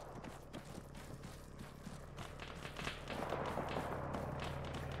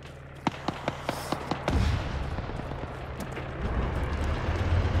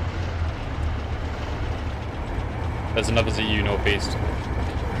 There's another ZU northeast.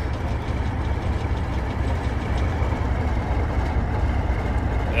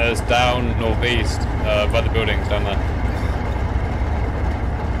 It's down northeast, by the buildings down there.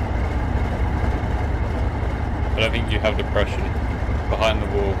 But I think you have depression behind the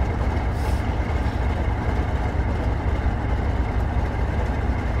wall.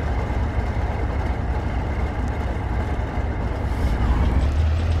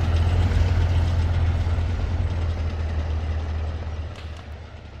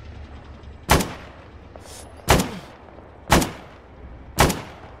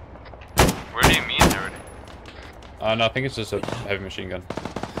 No, I think it's just a heavy machine gun.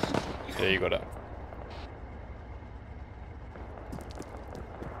 Yeah, you got it.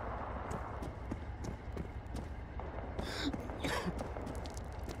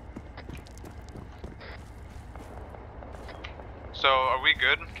 So, are we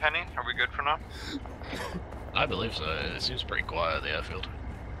good, Kenny? Are we good for now? I believe so. It seems pretty quiet at the airfield.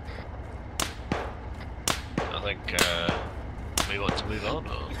 I think, we want to move on,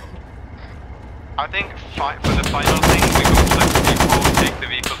 or? I think for the final thing, we go to the depot, take the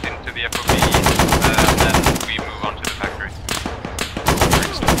vehicles into the FOB, and then we move on to the factory.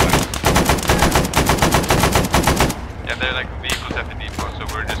 Yeah, they're like vehicles at the depot, so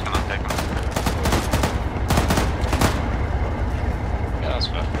we're just gonna take them. Yeah, that's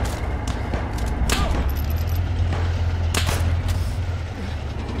fair.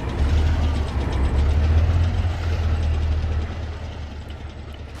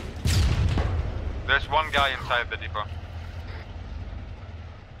 There's one guy inside the depot.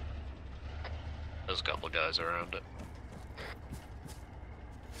 There's a couple of guys around it.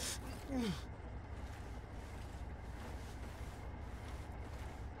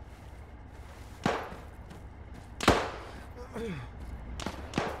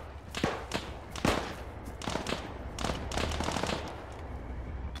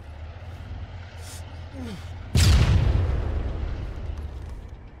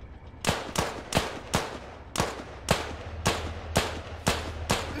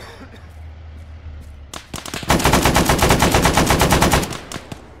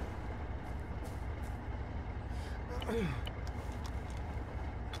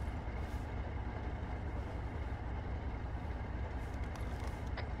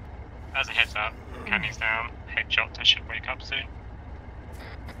 As a heads up, Kenny's down, headshot should wake up soon.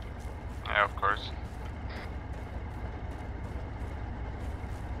 Yeah, of course.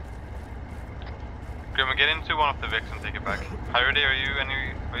 Grimmer, get into one of the Vics and take it back. Hiredy, are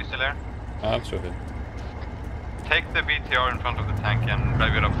you still there? I'm still here. Take the BTR in front of the tank and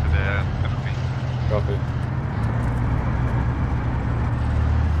drive it up to the FOB. Copy.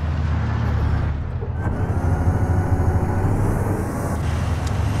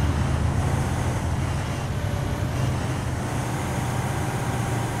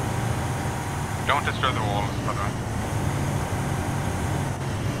 Don't destroy the walls, by the way.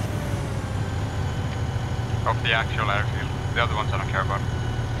 Of the actual airfield. The other ones I don't care about.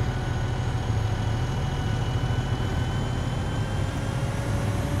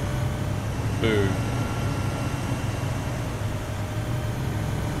 Boo.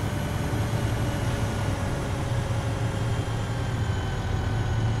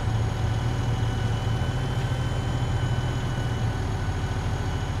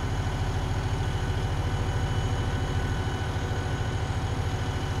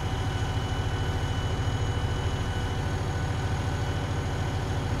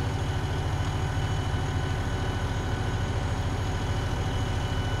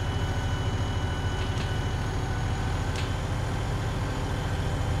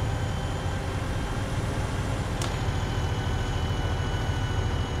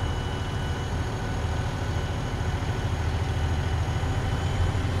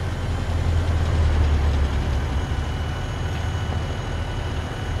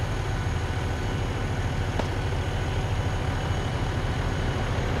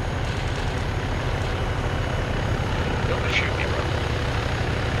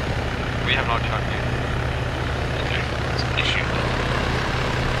 not shot you. Okay, that's an issue.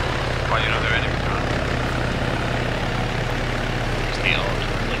 Well, you know there are enemies around. It's the odd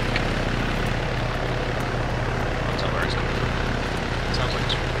link. I'll tell where it's coming from. It sounds like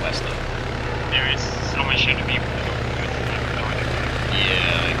it's from the west though. There is someone shooting me.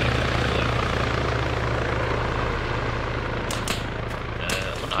 Yeah, I got it.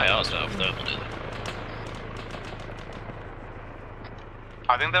 Well, IR's not over thermal, do they?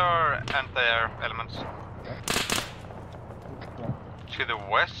 I think there are anti-air elements. To the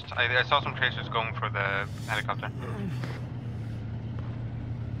west, I saw some tracers going for the helicopter.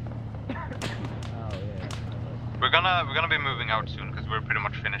 We're gonna be moving out soon because we're pretty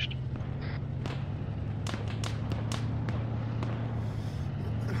much finished.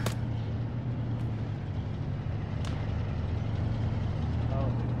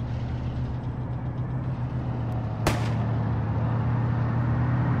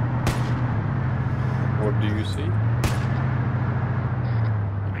 What do you see?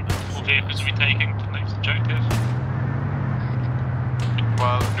 All vehicles will be taking to the next objective.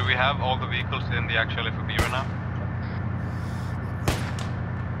 Well, do we have all the vehicles in the actual FOB right now?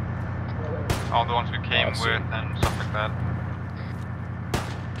 All the ones we came with and stuff like that.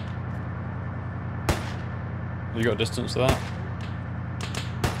 You got distance to that?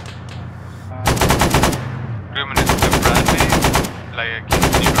 2 minutes to Bradley, like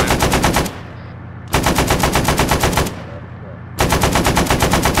can you drive?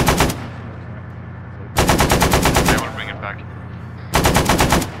 I will bring it back.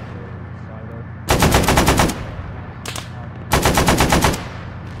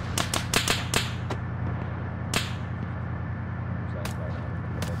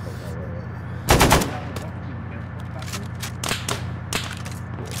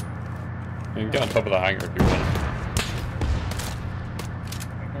 You can get on top of the hangar if you want.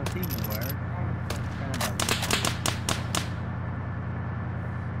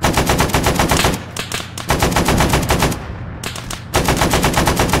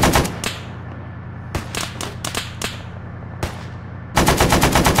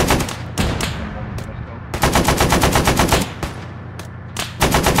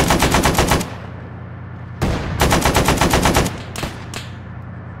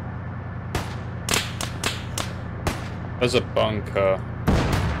 There's a bunker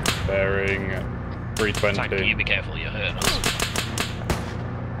bearing 320. Tank, you be careful, you're hurting us.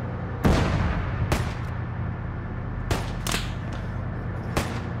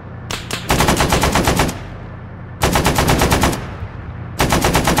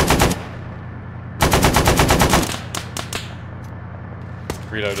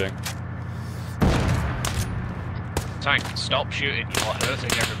 Reloading. Tank, stop shooting, you're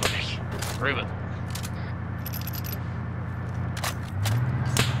hurting everybody. Ruben.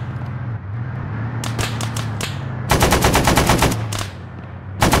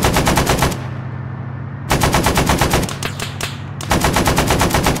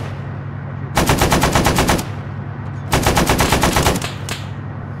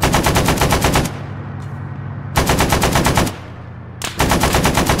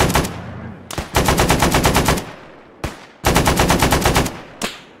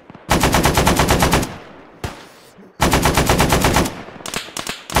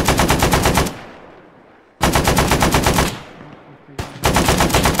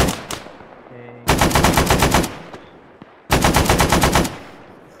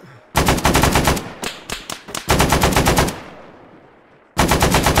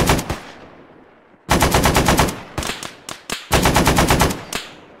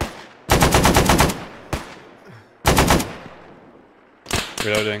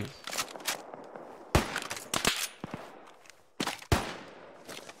 Reloading.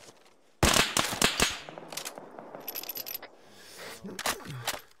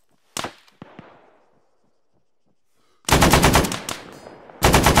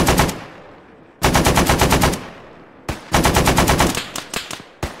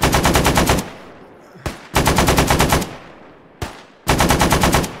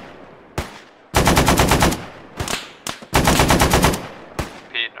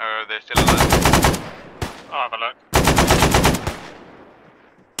 They're still alive. I'll have a look.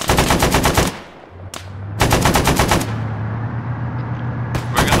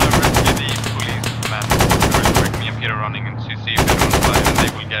 We're gonna rescue the policeman. Me and Peter running and to see if anyone's alive, and they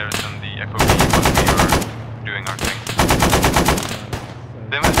will garrison the FOB while we are doing our thing.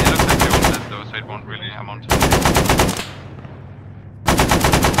 It looks like they're all dead though, so it won't really amount to anything.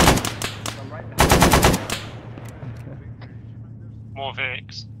 More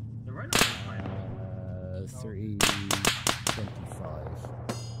Vics. 325.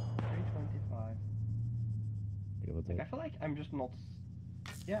 I feel like I'm just not.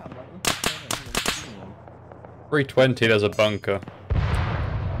 Yeah, I'm like looking for them. 320, there's a bunker.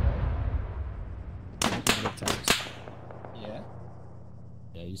 Yeah.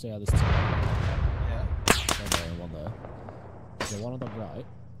 Yeah, you see how there's two? Yeah. One there and one there. Is there one on the right?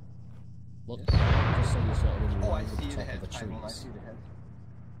 Look, Yes. just so you sort of when you Oh, I round see the the top head. of the I trees. see the head.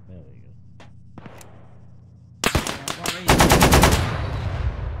 There we go.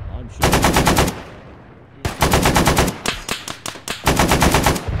 Yeah, I'm shooting.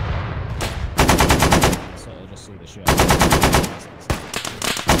 Sort of just see the shot.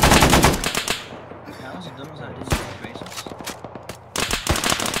 How is it done? Was that digital basis?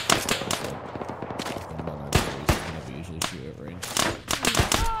 I never usually shoot at range.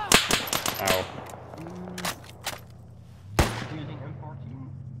 Ow. Using M14?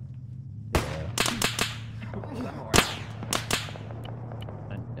 Yeah. Is that more?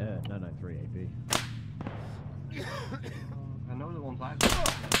 And 993 AP. I know the ones I've got.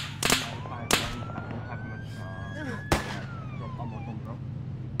 95 don't have much drop ammo on drop.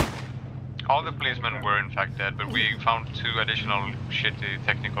 All the policemen were in fact dead, but we found 2 additional shitty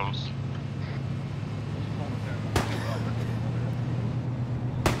technicals.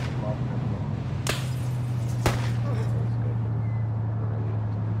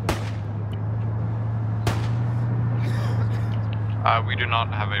 We do not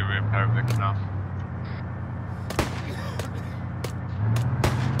have a repair vic now.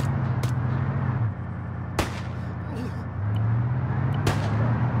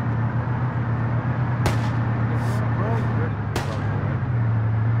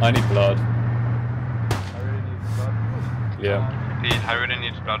 I need blood. I really need blood. Yeah. I really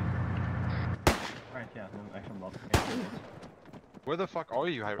need blood. Right, yeah, no extra blood. Where the fuck are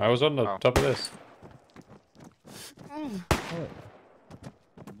you, I was on the top of this. Oh,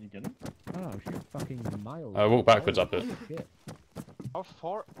 Did you get him? oh, I'm shooting fucking miles. I walk backwards up it. Shit. How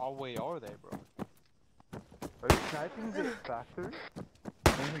far away are they, bro? Are you sniping the factory?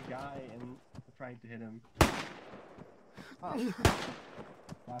 There's a guy and trying to hit him. Ah.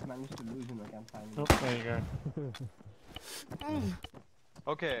 I've managed to lose him, I can't find him. Oh, there you go.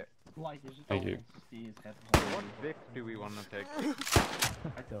 Okay, Like, you just Thank you. see his head. what Vic do we want to take?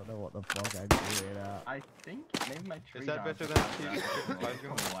 I don't know what the fuck I'm doing at. I think maybe my tree Is that guard better has than that.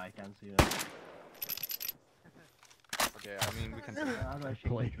 T55? Oh, I can't see that. Okay, I mean we can. How do I shake the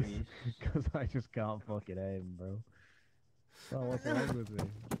Please. trees? Because I just can't fucking aim, bro. Oh, what's wrong with me?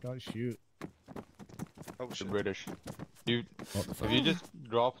 I can't shoot. Oh The shit. British. You What the fuck? have you just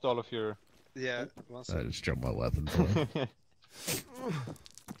dropped all of your? Yeah, one I second. just dropped my weapon.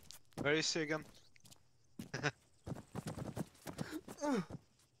 Where is he again?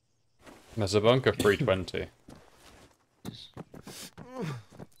 There's a bunker 320.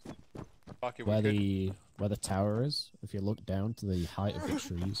 Fuck it, where the tower is, if you look down to the height of the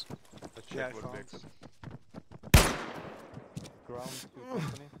trees. Let's Yeah, check what I Vic's. Ground to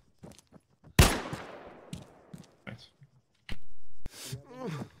company.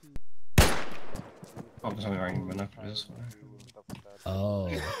 Oh, there's only wearing binoculars. Oh.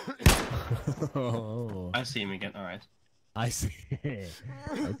 Oh. I see him again, alright. I see. I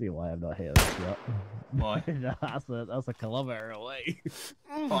see why I'm not hitting the shot. Why? that's a kilometer away.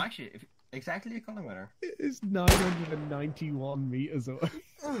 Oh, actually, exactly a kilometer. It's 991 meters away.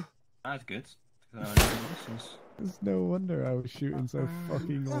 That's good. Distance. It's no wonder I was shooting so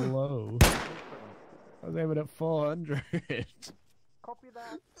fucking low. I was aiming at 400. Copy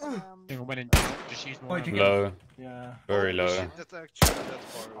that. If I went in, just use more. Why'd you Low. Yeah. Very low. Shit, that's actually that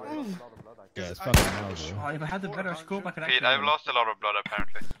far away. Yeah, it's fucking low, bro. Oh, if I had the better scope, I could Pete, actually. I've lost a lot of blood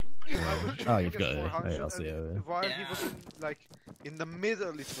apparently. Oh, you've got it. Hey, I'll see it. While he was in, like in the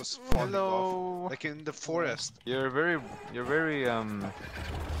middle, it was falling off, like in the forest. You're very No,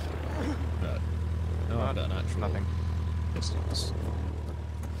 I've got an actual nothing. distance.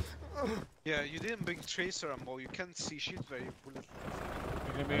 Yeah, you didn't bring tracer ammo. You can't see shit where you bullet.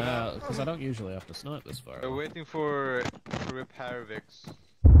 Because I don't usually have to snipe this far. We're waiting for repair Vix.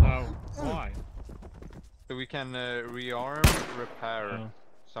 Oh, why? So we can rearm, repair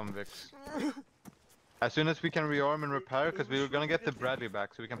some Vix. As soon as we can rearm and repair, because we were gonna get the Bradley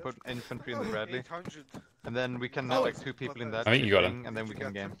back, so we can put infantry in the Bradley. 800. And then we can have like 2 people in that I think you got thing, and then we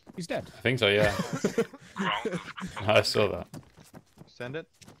can game. He's dead. I think so, yeah. I saw that. Send it?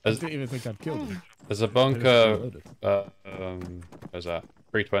 I didn't even think I'd killed him. There's a bunker. Where's that?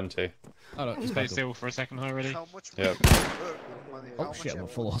 320. Oh, no, Stay still for a second already. How much Yep. money? Oh, How much shit, I'm ammo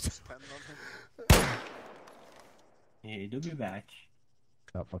full did auto. you spend on him? Yeah, do be back.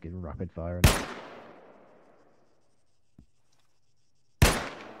 That fucking rapid firing.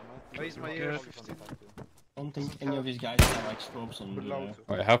 Where is my Good. AR-15? I don't think any of these guys have like scopes on the...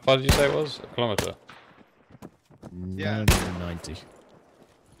 Wait, how far did you say it was? A kilometer? Yeah. 90.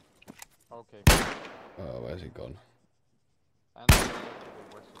 Okay. Oh, where's he gone? And to the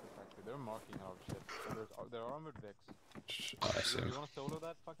west of the factory, they're marking our shit. There are armored Vicks. I see. You wanna solo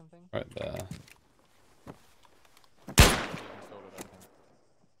that fucking thing? Right there. You can solo that thing.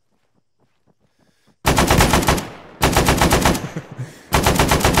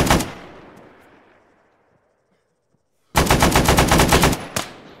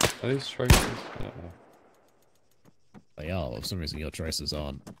 Are these traces? I don't know. They are, but for some reason your traces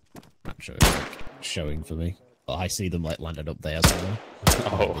aren't actually showing for me. But I see them like landed up there somewhere.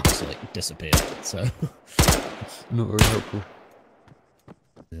 Oh. They just like disappeared, so... Not very helpful.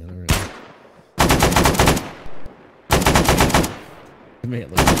 Yeah, not really. To me,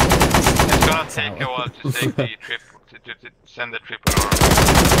 it looks like it's gonna take a while to take the triple, to send the triple arm.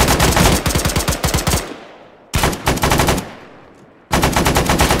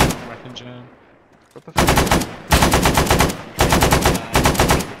 Weapon jam. What the fuck?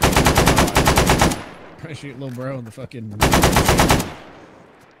 Try to shoot little bro on the fucking...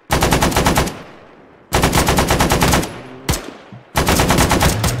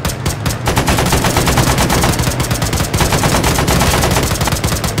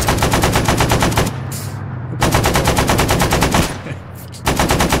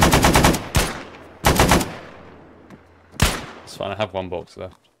 It's fine, I have one box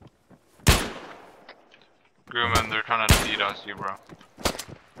left. Grumman, they're trying to beat us, you bro.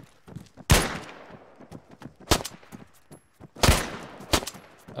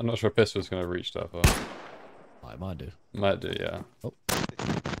 I'm not sure if pistol's gonna reach that far. I might do. Might do, yeah. Oh.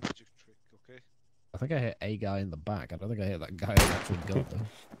 Magic trick, okay? I think I hit a guy in the back. I don't think I hit that guy in the actual gun though.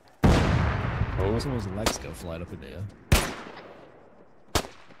 Oh. Someone's legs go flying up in the air.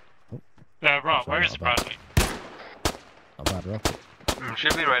 Oh. Rob, where is Bradley? Not bad rocket.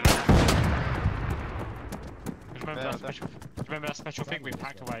 Should be right now. Remember that special thing we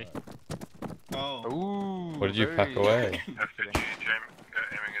packed away? Oh. Ooh. What did you pack away? FPG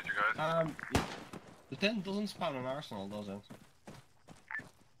aiming at you guys. The tent doesn't spawn an arsenal, does it?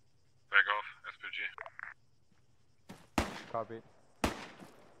 Back off, SPG. Copy.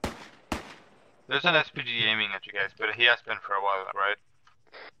 There's an SPG aiming at you guys, but he has been for a while, right?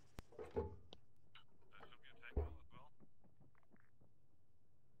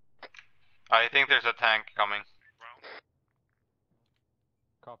 I think there's a tank coming.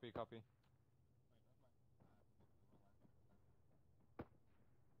 Copy, copy.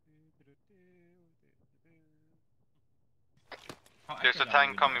 There's a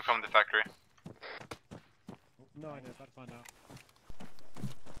tank coming from the factory. No idea, that's fine now.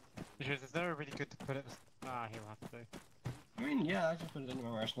 Is there a really good to put it? Ah, he'll have to. I mean, yeah, I just put it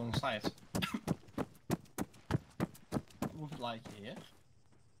anywhere where it's on the side. Move it like here.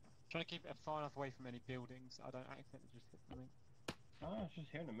 Trying to keep it far enough away from any buildings. I don't accidentally just hit something. Oh, it's just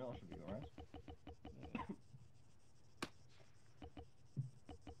here in the middle, should be alright.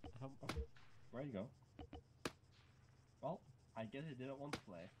 Where'd you go? Well, I guess he didn't want to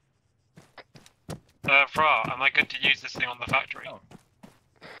play. Fra, am I good to use this thing on the factory?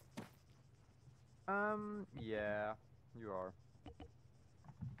 Oh. Yeah, you are.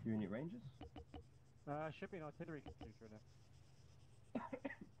 You any ranges? Should be an artillery computer in it.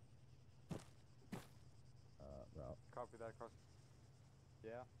 Right. Copy that, cross.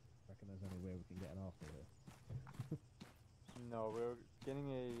 Yeah. Reckon there's any way we can get an after here. No, we're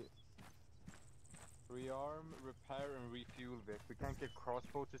getting a rearm, repair, and refuel Vic. We can't get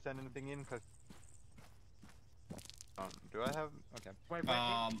crossbow to send anything in because. Do I have? Okay. Wait,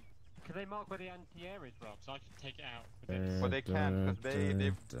 can they mark where the anti-air is, Rob? So I can take it out. Well, they can't because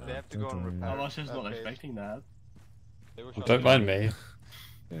they have to go and repair. I was just not expecting that. Don't mind me.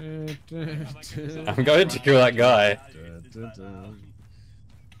 I'm going to kill that guy.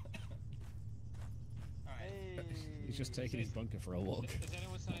 He's just taking his bunker for a walk. Is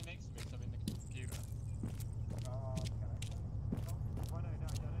anyone standing next to me? I'm in the computer.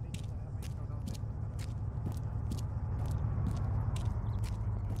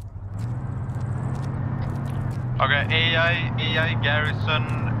 Okay, AI garrison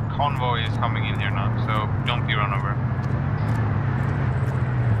convoy is coming in here now, so don't be run over.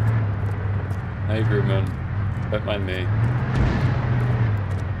 Hey, Grootman. Don't mind me.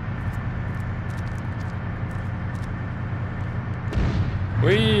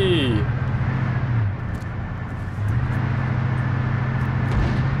 Whee!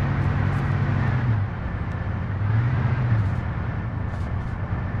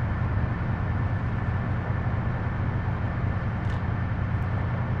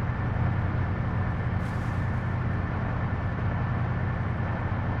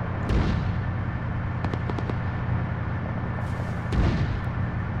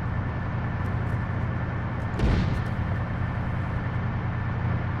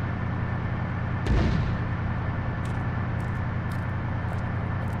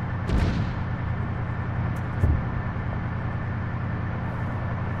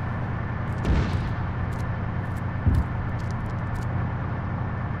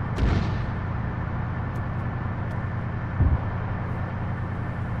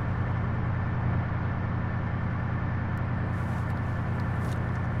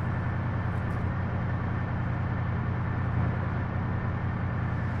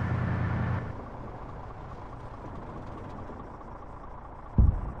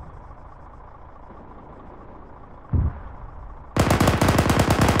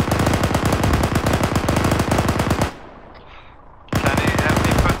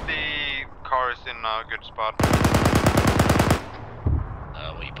 In a good spot.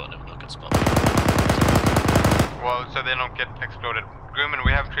 Well, you put them in a good spot. Well, so they don't get exploded. Grumman,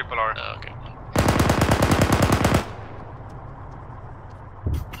 we have triple R. Okay.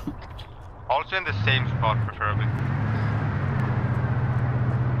 Also in the same spot, preferably.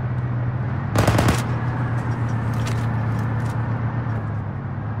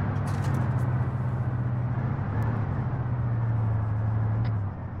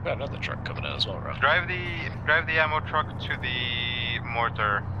 Got another truck coming in as well, right? Drive the ammo truck to the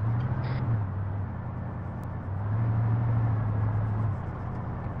mortar.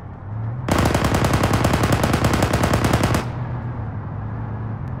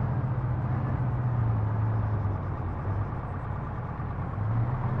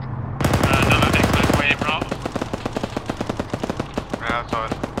 Another big black wave, bro. Yeah, I saw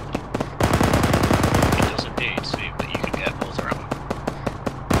it. It does indeed seem that you can get both around.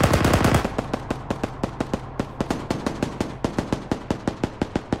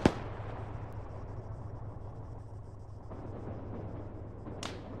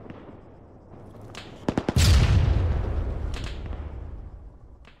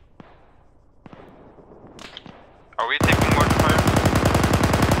 Are we taking mortar fire?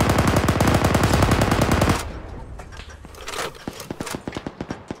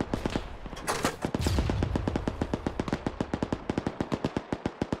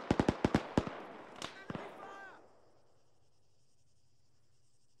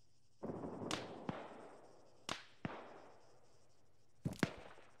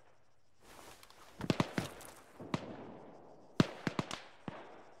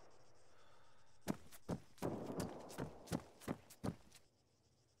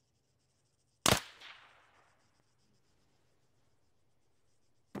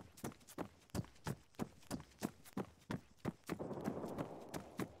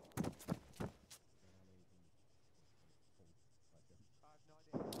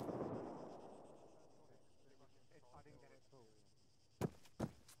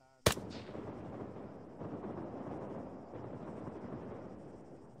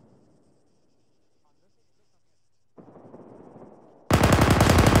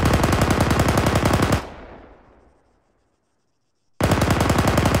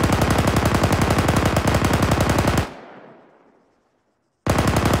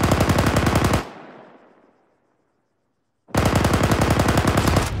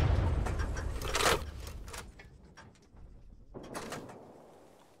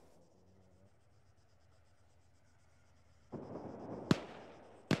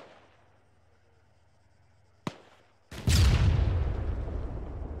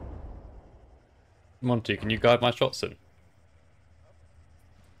 Monty, can you guide my shots in?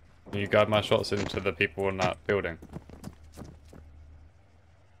 Can you guide my shots into the people in that building?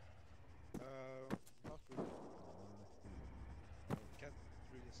 Can't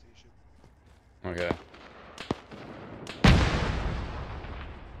really see shit. Okay.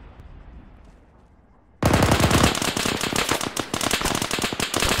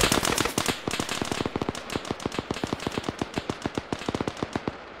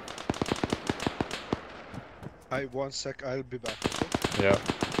 One sec, I'll be back. Okay? Yeah.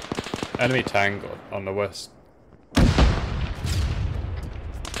 Enemy tank on the west. Enemy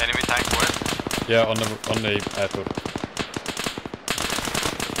tank west? Yeah, on the airfield.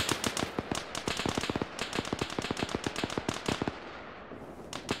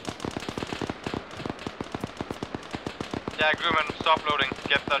 Yeah, Grumman, stop loading.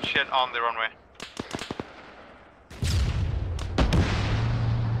 Get that shit on the runway.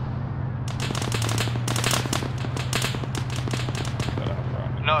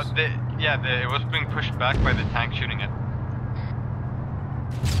 No, it was being pushed back by the tank shooting it.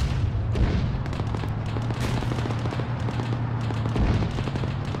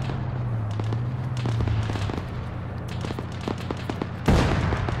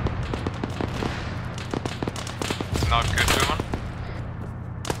 Not good, Grumman.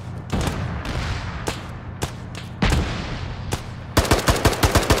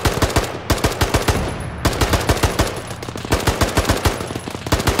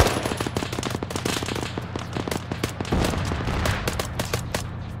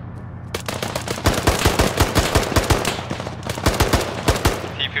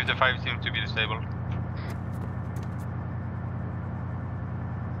 5 seems to be disabled.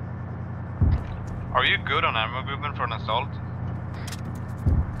 Are you good on ammo movement for an assault?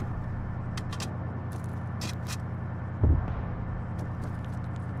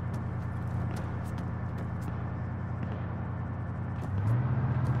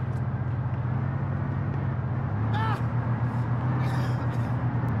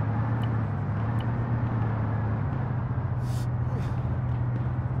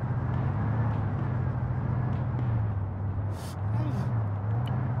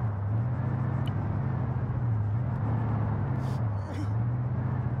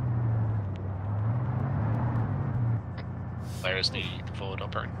 Where's the forward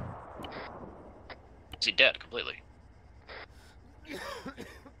operator? Is he dead completely? Yeah,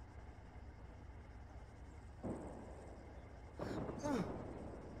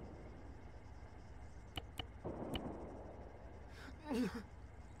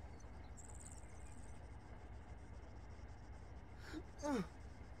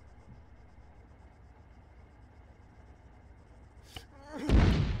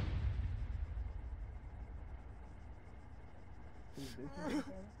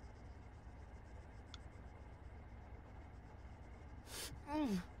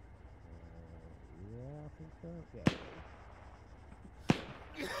 I think so. Yeah.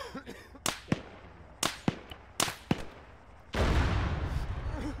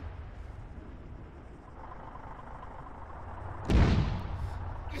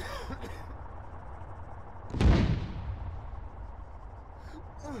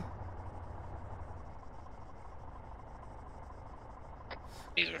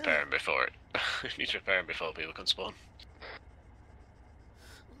 He's repairing before it. He's repairing before people can spawn.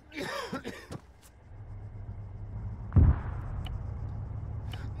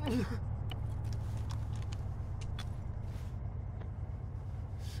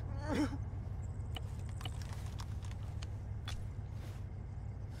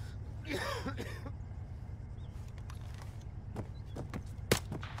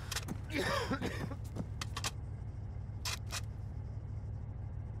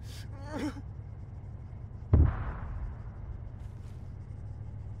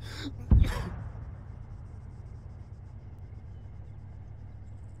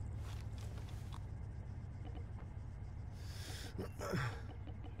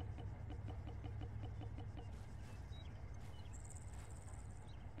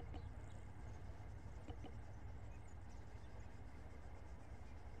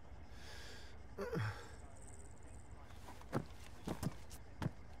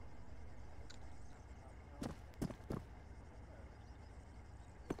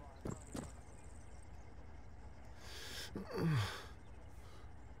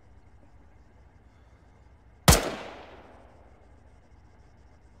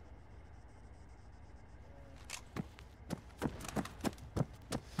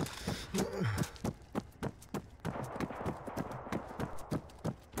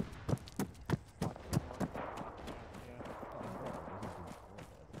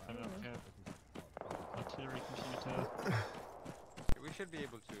 We should be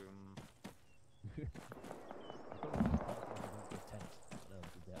able to.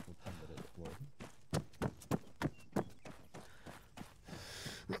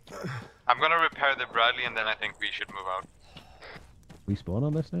 I'm gonna repair the Bradley and then I think we should move out. We spawn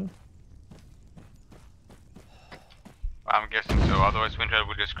on this now? I'm guessing so, otherwise Winter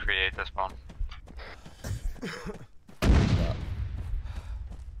will just create a spawn.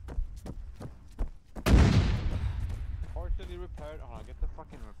 Partially repaired. Oh, I'll get the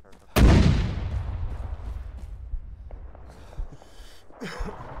fucking repair.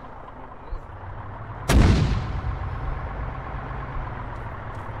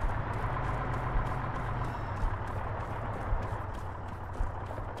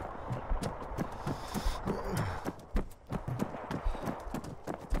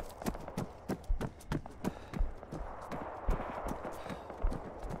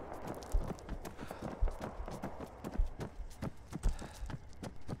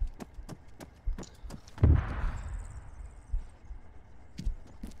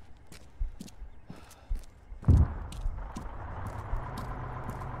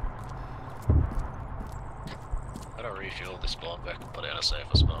 I don't refuel this spawn back and put it in a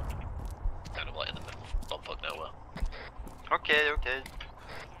safer spawn. Kind of like in the middle of bumfuck nowhere. Okay, okay.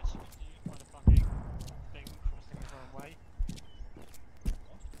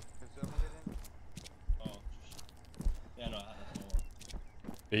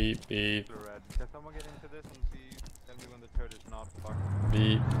 Beep, beep. Can someone get into this and tell me when the turret is not fucked?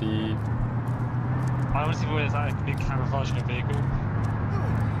 Beep, beep. I honestly believe that it could be camouflaging a vehicle.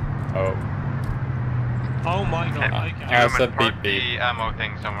 Oh. Oh my god, okay. I said Park beep beep. the ammo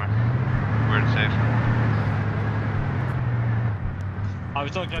thing somewhere where it's safe. I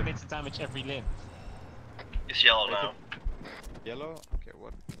was not going to mean to damage every limb. It's yellow now. Yellow? Okay,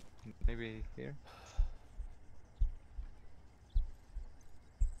 what? Maybe here?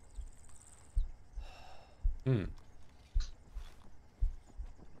 Hmm.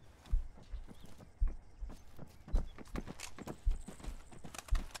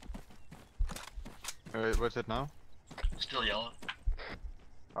 What's it now? Still yellow.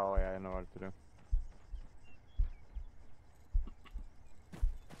 Oh yeah, I know what to do.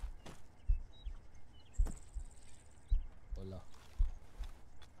 Hola.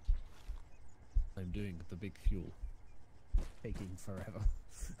 I'm doing the big fuel. Taking forever.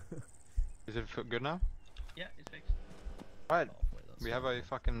 Is it good now? Yeah, it's fixed. Alright, we have a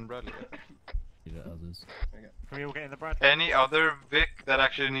fucking Bradley. You got others. Can we all get in the Bradley? Any other Vic that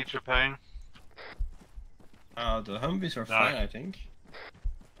actually needs repairing? The Humvees are fine, I think.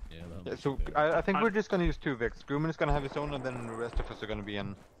 Yeah, so I think we're just gonna use 2 Vics. Grumman is gonna have his own, and then the rest of us are gonna be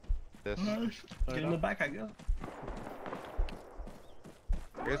in this. Nice. Get in the back, I guess.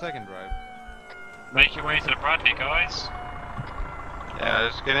 I guess I can drive. Make your way to the Bradley, guys. Yeah,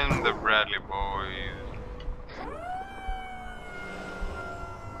 let's get in the Bradley, boys.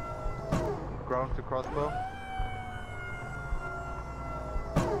 Ground to crossbow.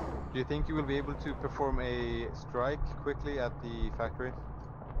 Do you think you will be able to perform a strike quickly at the factory?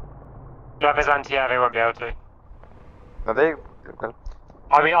 No, if it's anti-air, they won't be able to. No, they...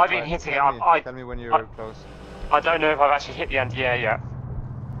 I mean, I've been hitting it. Tell me when you're close. I don't know if I've actually hit the anti-air yet.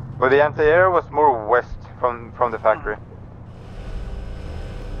 Well, the anti-air was more west from the factory.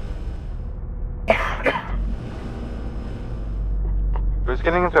 Who's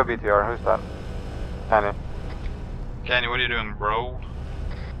getting into a BTR? Who's that? Kenny. Kenny, what are you doing, bro?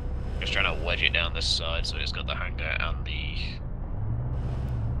 Just trying to wedge it down this side so it's got the hangar and the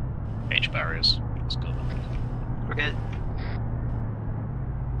H barriers. Let's go. Okay.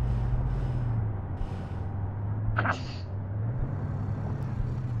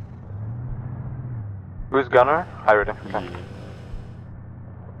 Who's gunner? I ready. Okay.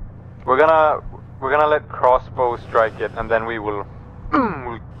 We're gonna let crossbow strike it, and then we will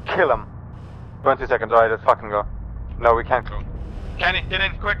we'll kill him. 20 seconds. Alright, let's fucking go. No, we can't go. Kenny, get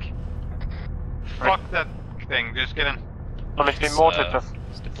in quick. Fuck that thing. Just get in. Well, it's been more to just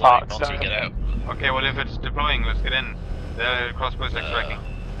deploying. Monty, get out. Okay, well if it's deploying, let's get in. The crossbow's like striking.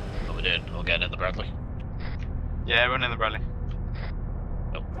 What we doing? We'll get in the Bradley. Yeah, everyone in the Bradley.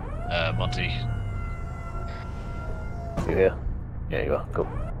 Nope. Monty. You here? Yeah, you are. Cool.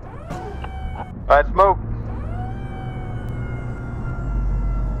 Alright, smoke.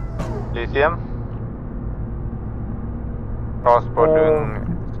 Do you see him? Crossbow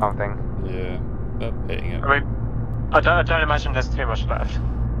doing something. Yeah, they're hitting it. I mean, I don't imagine there's too much left.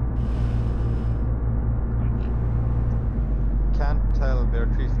 Can't tell, there are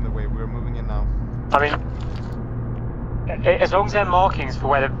trees in the way, we're moving in now. I mean, as long as their markings for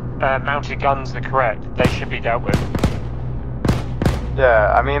where the mounted guns are correct, they should be dealt with.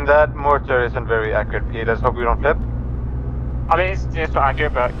 Yeah, I mean that mortar isn't very accurate, Pete. Let's hope we don't flip. I mean, it's not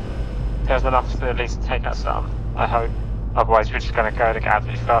accurate, but there's enough to at least take that some, I hope. Otherwise, we're just going to go to get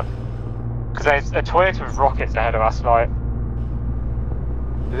absolutely fucked. Because there's a Toyota with rockets ahead of us, like...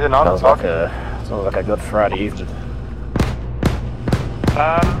 Is it not? Sounds like a good Friday evening.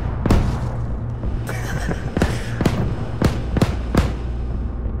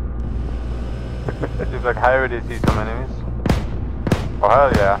 Seems like I already see some enemies. Oh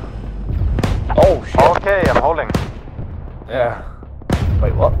hell yeah. Oh shit. Okay, I'm holding. Yeah.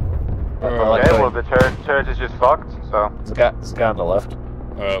 Wait, what? Okay, well the turret is just fucked, so... It's a guy on the left.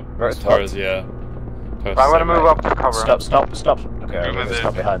 Tars, yeah. I'm gonna move up to cover. Stop. Okay, I'm gonna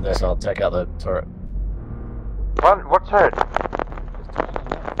stop behind this, I'll take out the turret. What turret?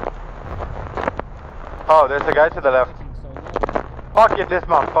 Oh, there's a guy to the left. Fuck it, this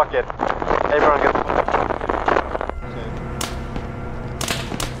month, fuck it. Everyone gets...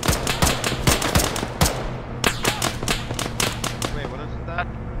 Wait, what is that?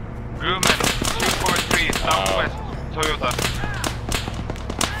 Grumman, 243, southwest, Toyota.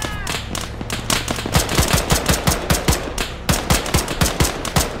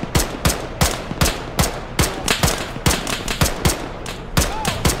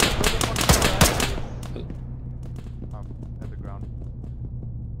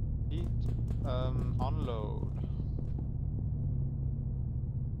 Unload.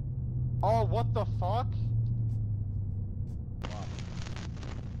 Oh, what the fuck?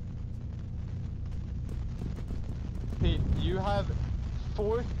 Pete, you have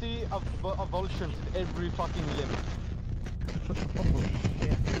 40 avulsions in every fucking limb.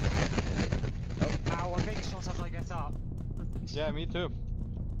 Ow, I'm getting shots as I get up. Yeah, me too.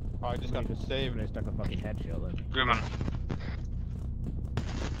 Oh, I just got saved. They stuck a fucking headshot then. Grumman.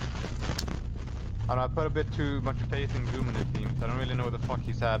 I don't know, I put a bit too much faith in Gloom in his team, so I don't really know what the fuck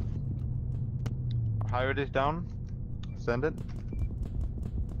he's had. Hire this down. Send it.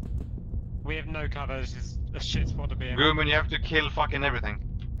 We have no cover, this is a shit spot to be in. Grumman, you have to kill fucking everything.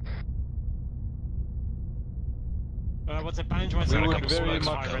 What's a banjo? We would very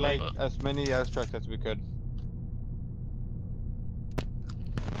much like as many airstrikes as we could.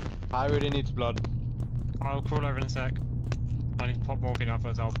 I already needs blood. I'll crawl over in a sec. I need to pop morphine up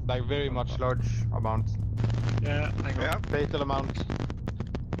as well. Like very much large amount. Yeah, hang on. Yeah. Fatal amount.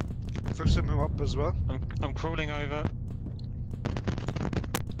 Fix him up as well. I'm crawling over.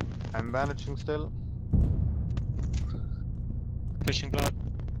 I'm bandaging still. Pushing blood.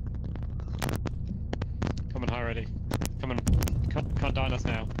 Come on, high ready. Come on. Can't die on us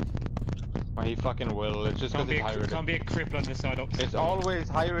now. Oh, he fucking will. It's just because it's high ready. Can't be a cripple on this side opposite. It's always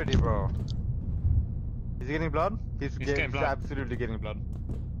high ready, bro. Is he getting blood? He's getting blood. Absolutely getting blood.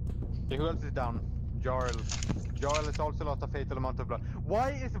 Okay, who else is down? Jarl. Jarl has also lost a fatal amount of blood.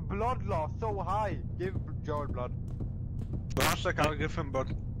 Why is blood loss so high? Give Jarl blood. One sec, I'll give him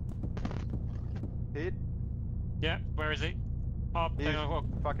blood. Hit. Yeah, where is he? Oh, He's hang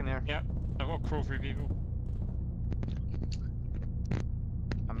on, fucking here. Yeah, I've got to crawl through people.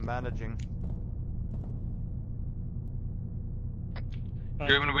 I'm managing.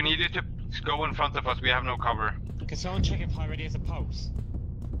 German, we need you to go in front of us, we have no cover. Can someone check if high ready has a pulse?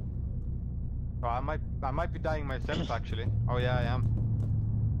 Oh, I might be dying myself actually. Oh yeah, I am.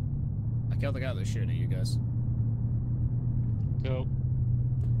 I killed the guy that's shooting at you guys. Cool.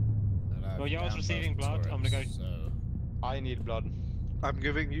 Well, Yarl's receiving blood. I'm gonna go. So... I need blood. I'm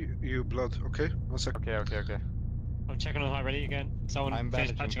giving you blood, okay? 1 second. Okay. I'm checking on high ready again. Someone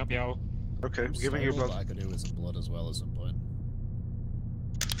finish patching up Yarl. Okay, I'm giving you blood. I could do with some blood as well at some point.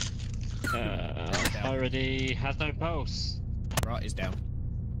 High ready has no pulse. Right, he's down.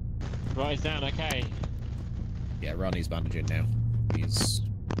 Right, he's down. Okay. Yeah, Ronnie's bandaging now. He's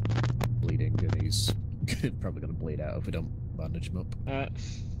bleeding and he's probably gonna bleed out if we don't bandage him up.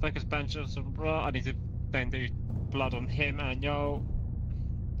 Focus bandage on some blood. I need to then do blood on him and Yarl.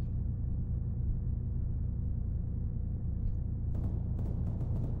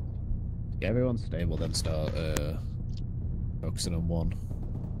 Yeah, everyone's stable, then start focusing on one.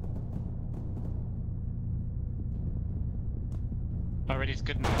 Already is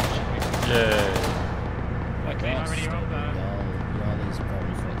good enough. Yeah. Okay, already you're up there. Yarl is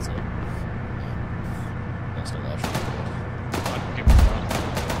very fit, so that's not large. I can give him blood.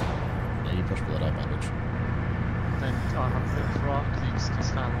 Yeah, you push blood out bandage. Then I'll have to fix rock, because you just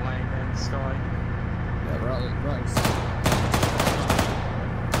stand laying there in the sky. Yeah, right.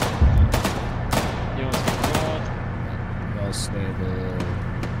 Yours is blood. Yarl's stable.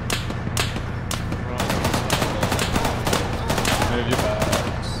 Move your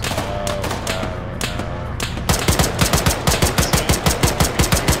backs.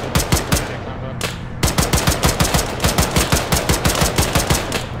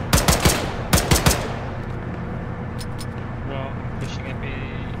 Right, pushing at me.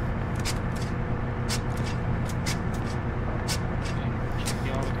 Check the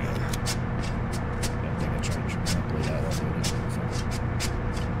arm again. I think I tried to bleed out while doing it.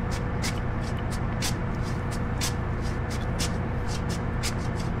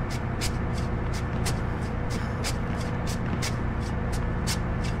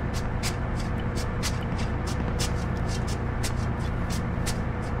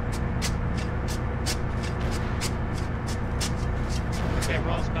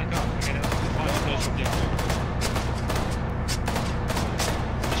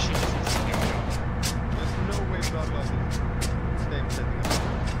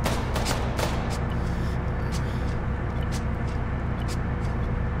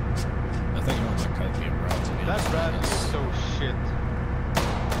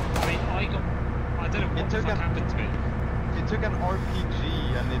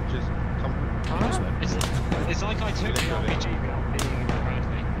 It's like I took the RPG without being in the right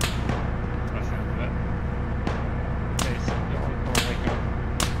thing. I found it. Okay, so I'll wake up.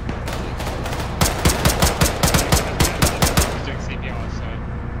 I was doing CPR, so.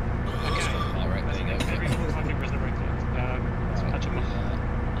 Okay. Alright, there you go. Everyone's having resurrected. Let's catch them up.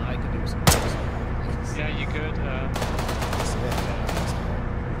 I could do some. Yeah, you could.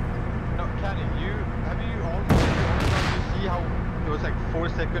 No, Kenny, have you all see how it was like 4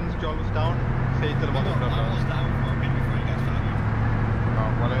 seconds John was down? Fatal amount of blood. I was down for a bit before you guys found me.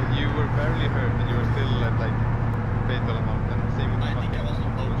 Well, you were barely hurt, and you were still at like fatal amount. And same with the I think I was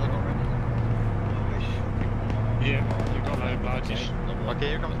on low blood already. Yeah, you got low blood. Okay,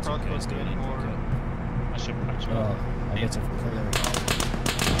 here comes crossbow. Any more? I should patch you Oh, up. I get some killer.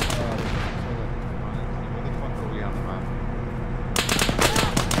 What the fuck are we on the map?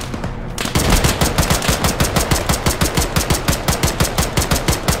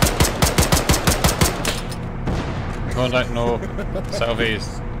 Contact north,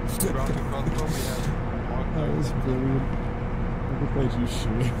 southeast. That was brilliant. I made you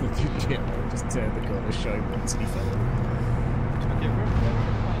shoot with your camera, just turned the corner, show him once and he fell over. Okay, we're fine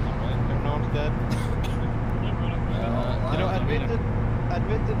now, right? No one's dead. You know,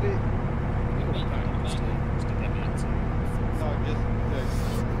 admittedly. No, just.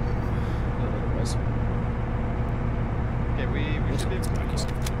 Okay, we should be.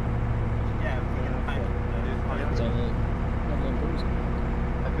 Yeah,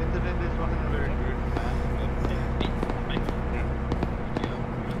 Admittedly, this wasn't a very good plan.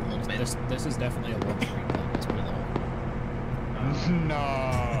 This is definitely a one-shot plan, let's put it that way. No.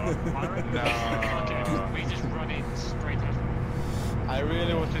 We just run in straight at them. I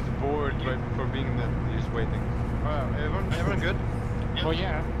really was just bored right before being there, just waiting. Everyone good? Well,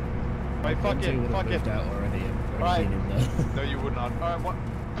 yeah. Right, fuck it, fuck it. Out already, Right. in there. No, you would not. Alright, what?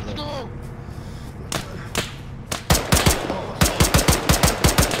 Let's go!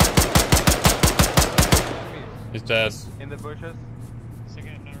 He's dead. In the bushes?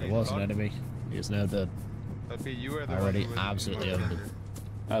 It was an enemy. He is now dead. You were the Already one who was absolutely owned him.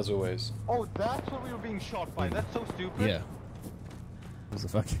 As always. Oh, that's what we were being shot by. That's so stupid. Yeah. It was the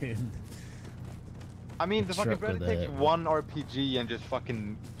fucking... I mean, the fucking Struck brother with takes a- one RPG and just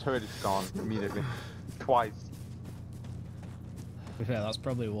fucking turret is gone immediately. Twice. To be fair, that's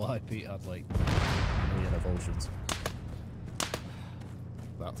probably why Pete had like a million evulsions.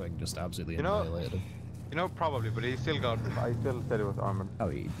 That thing just absolutely annihilated him. You know, probably, but he still got. I still said it was armored. Oh,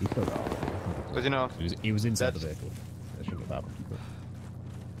 he still got armored. But you know, he was inside the vehicle. That shouldn't have happened.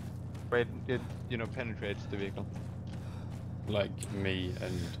 But it penetrates the vehicle. Like me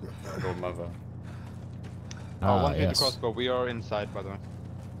and your mother. One hit yes. the crossbow. We are inside, by the way.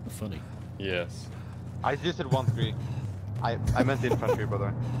 Funny. Yes. I just said 1-3. I meant infantry, by the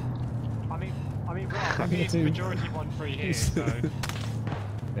way. I mean, well, it's majority 1-3 here, so.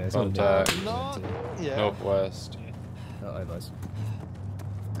 Yeah, it's Contact. Yeah. Northwest. Oh, hey, guys.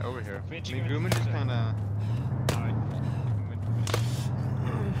 Over here. I mean, Grumman is kinda.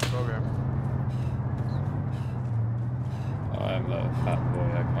 Over here. I'm a fat boy,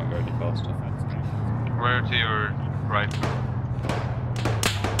 I can't go any faster. Where to your right?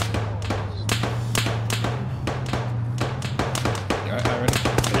 You already?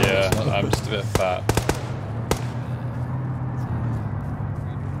 Yeah, I'm just a bit fat.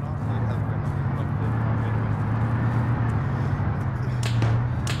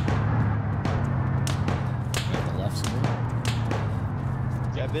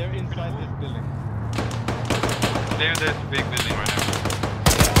 Yeah, they're inside this building. They're in this big building right now.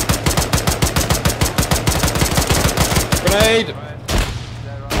 Grenade!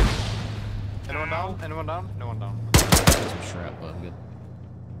 Anyone down? Anyone down? No one down. Some shrap, but I'm good.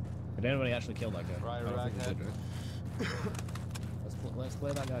 Did anybody actually kill that guy? Right, I don't think right, they did, right? Let's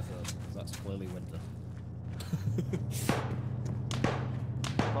play that guy first, because that's clearly winter.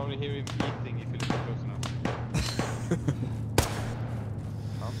 Probably hear him eating if you look close enough.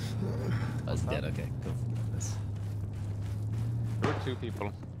 That's dead, okay, cool. There were 2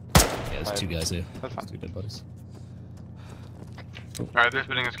 people. Yeah, there's 2 guys here. That's fine. 2 dead bodies. Alright, this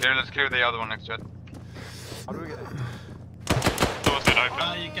building is clear. Let's clear the other one next to it. How do we get in? Doors are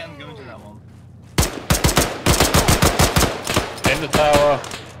open. You can go into that one. In the tower!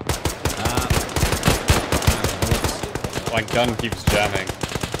 My gun keeps jamming.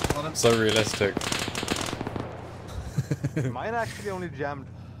 So realistic. Mine actually only jammed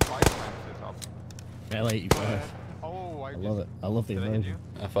 5 times this up. L85. Oh, I love it. I love the emoji.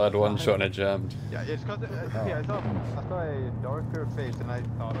 I fired one shot and it jammed. Yeah, it's because I saw a darker face and I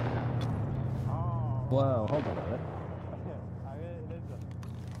thought. Oh. Wow, hold on a minute.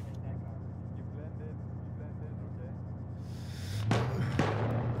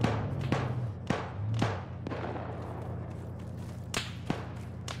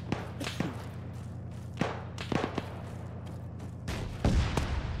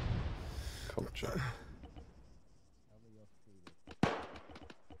 Culture.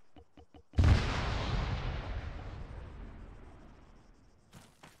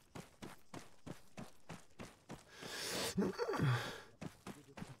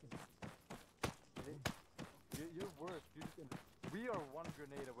 Your work. We are one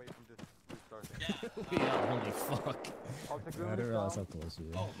grenade away from this restarting. Yeah. We are, holy fuck. I don't realize how close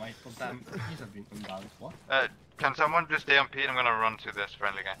we are. Oh my god, damn. These have been unbalanced. What? Can someone just stay on Pete? I'm gonna run to this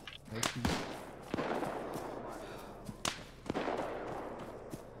friendly guy.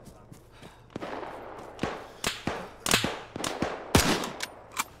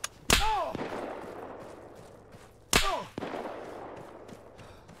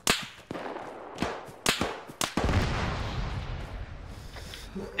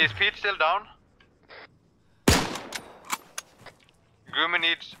 Is Pete still down? Gumi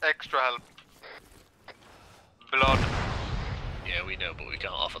needs extra help. Blood. Yeah, we know, but we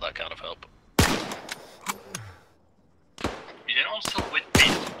can't offer that kind of help. Is anyone still with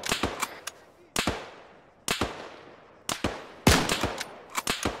Pete?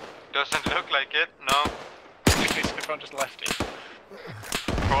 Doesn't look like it, no. I think Stefan just left it.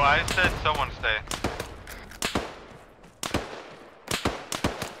 Bro, I said someone stay.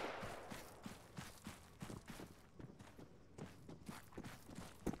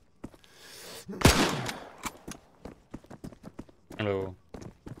 Hello.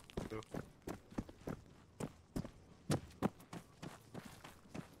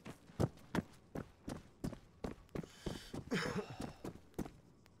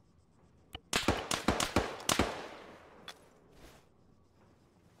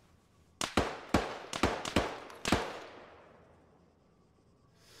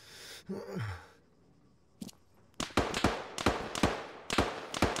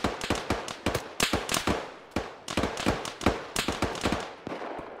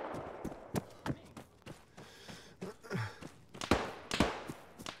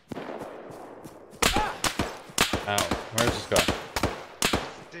 Ow, where's this guy?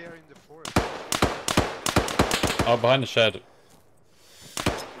 There in the forest. Oh, behind the shed.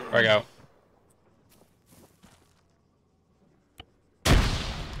 Right out.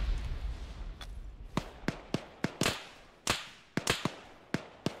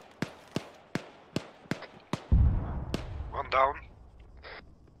 One down.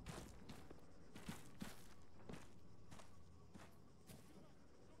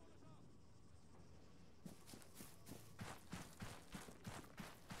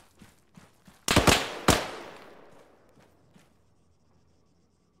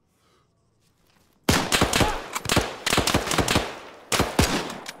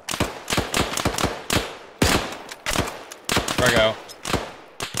 Right out.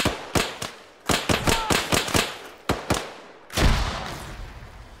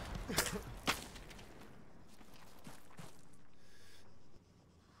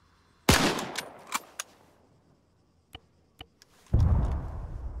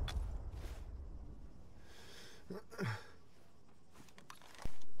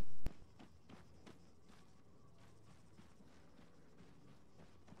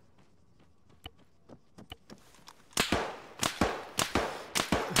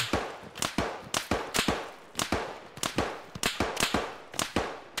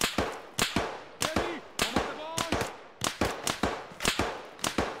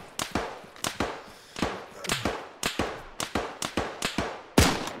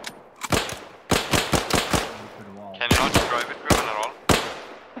 Can you not drive it driven at all?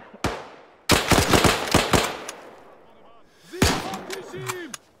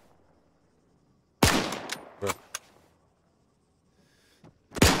 Bro.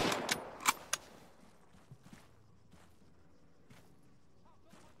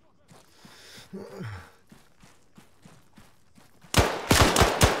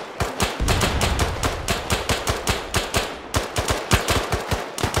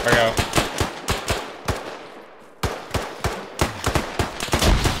 Right out.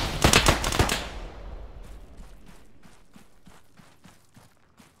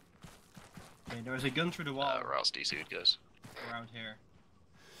 Okay, there was a gun through the wall. Rouse DC it goes. Around here.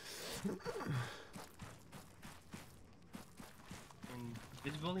 In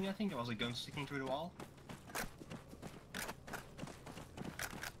this building, I think there was a gun sticking through the wall.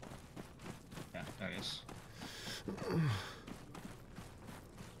 Yeah, there it is.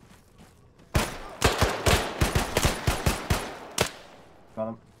 Got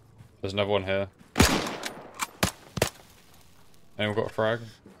him. There's another one here. Anyone got a frag?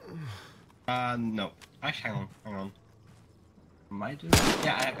 No. Actually, hang on. Might do?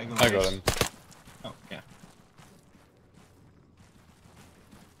 Yeah, I got him. Oh, yeah.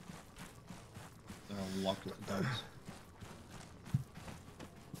 They're all locked with the dogs.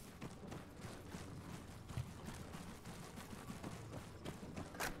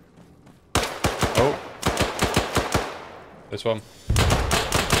 Oh! This one.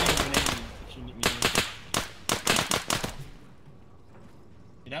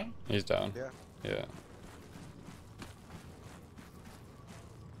 He's down. Yeah. Yeah.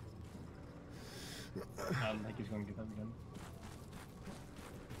 Like he's going to get up again.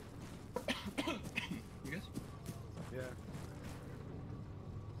 You guys? Yeah.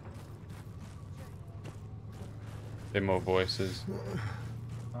 Hear more voices.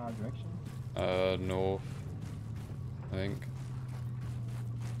 Direction? North. I think.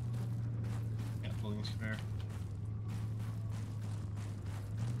 Yeah, building's clear.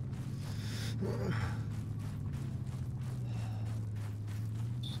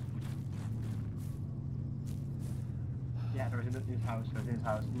 Yeah, there's in this house,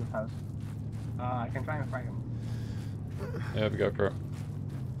 in this house. I can try and frag him. Yeah, we go for it.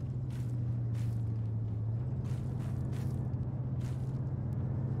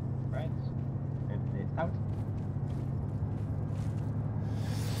 Right. It's out.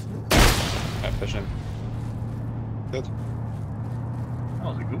 Yeah, push him. Good. That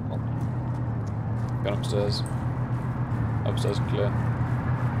was a good one. Gone upstairs. Upstairs clear.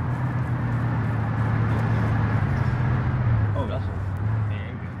 Oh, that's a...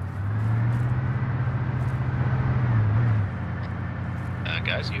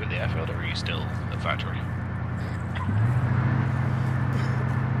 Guys, are you in the airfield or are you still at the factory?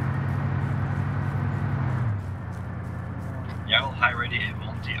 Yeah, well, high ready and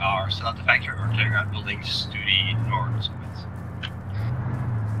Monty are still at the factory or clearing out buildings to the north of it.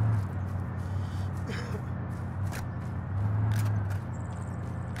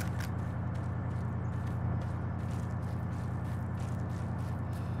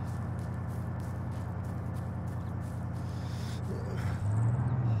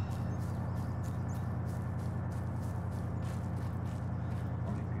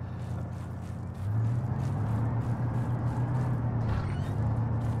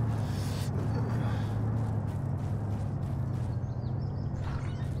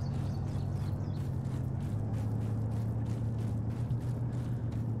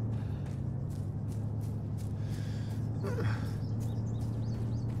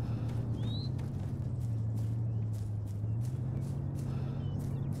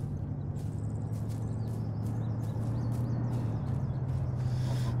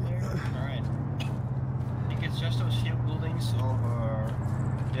 Just those shield buildings over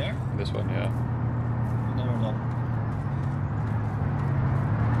there? This one, yeah. No, no, no.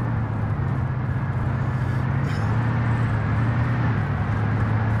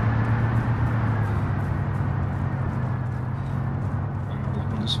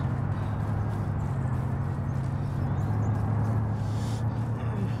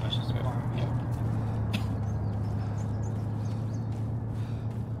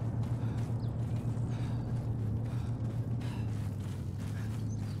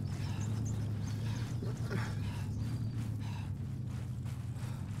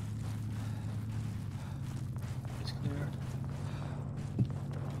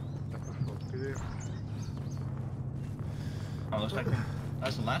 Oh, looks like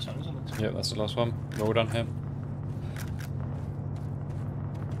that's the last one, isn't it? Yeah, that's the last one. Well done, him.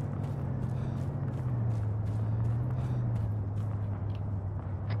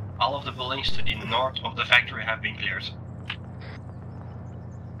 All of the buildings to the north of the factory have been cleared.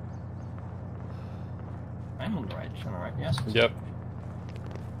 I'm on the right channel, right? Yes. Yep.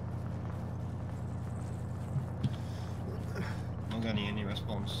 Not getting any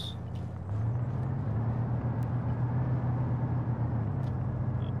response.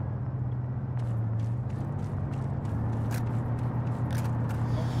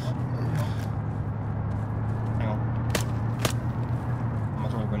 Hang on. I'm gonna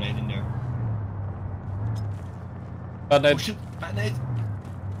throw a grenade in there. Bad nade. Oh shit! Bad nade!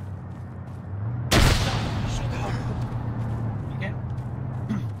 Okay.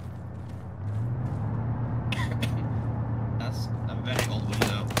 That's a very old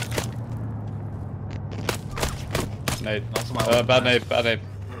window. Nade. Also my Bad nade, bad nade.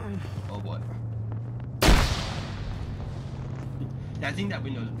 Oh boy. Yeah, I think that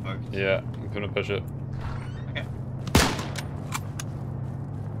window's bugged. Yeah, I'm gonna push it. Okay.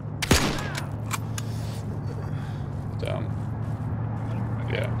 Down.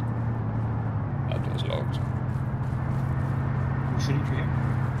 Yeah. That door's locked. Who's shooting through here?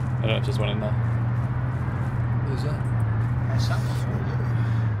 I don't know, just went in there. Who's that? That's that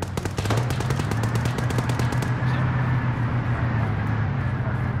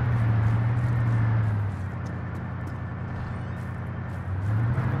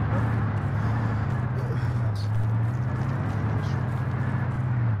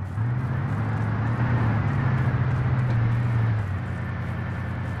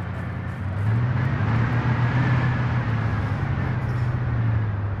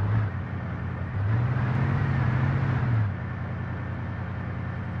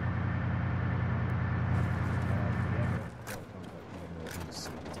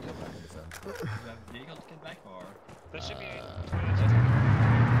Do you have a vehicle to get back, or? There should be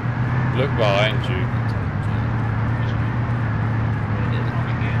Look behind you.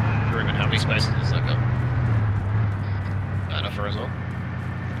 Ruben, how many spaces does that go? Enough for us all?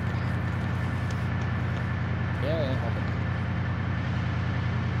 Yeah.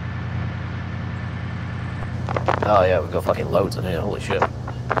 Oh yeah, we've got fucking loads in here, holy shit.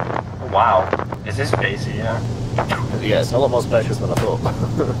 Wow, is this spacey, yeah? Yeah, it's a lot more spacious than I thought.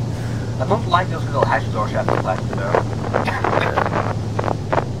 I don't like those little hatch doors you have to like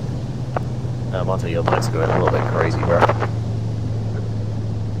Monty, your bike's going a little bit crazy, bro.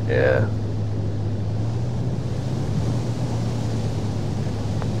 Yeah.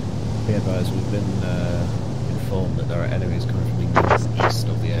 Be advised, we've been informed that there are enemies coming from the east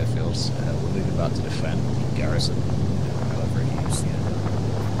of the airfields. We're moving back to defend the garrison. However, if you see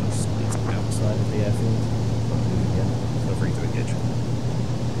it's outside of the airfield, feel free to engage.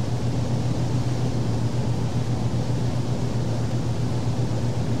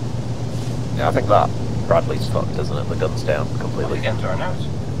 Yeah, I think that Bradley's fucked, isn't it? The gun's down completely. Again, turn out.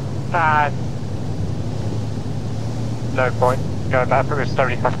 No point going back with so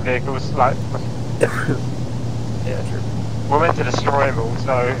many fucking vehicles. Like, yeah, true. we're meant to destroy them all,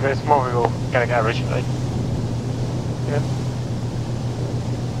 so there's more we were going to get originally. Yeah.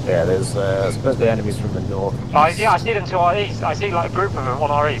 Yeah, there's supposed to be enemies from the north. Yeah, I see them to our east. I see like a group of them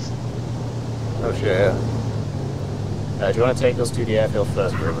on our east. Oh shit, yeah. Do you want to take us to the airfield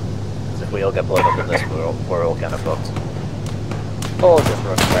first, Ruben? Because if we all get blown up in this, we're all kind of fucked. Or just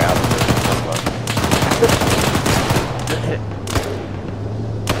run straight out of it.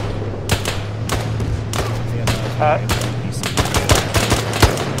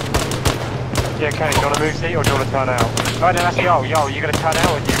 Yeah, Kenny, do you want to move seat or do you want to turn out? Oh, no, that's Yo, you going to turn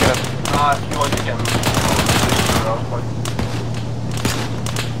out or you going to... If you want, you can.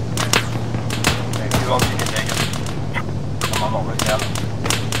 If you want, you can take it. I'm already down.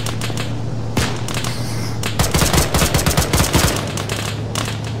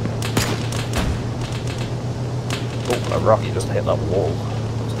 Oh, a rocket just hit that wall.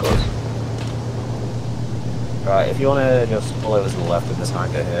 That was close. Right, if you want to just pull over to the left of this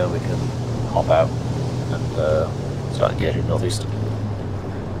hangar here, we can hop out and start engaging northeast.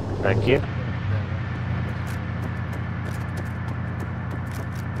 Thank you.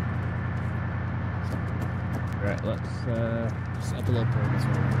 Right, let's set up a little probe as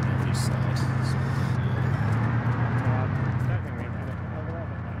well on the northeast side.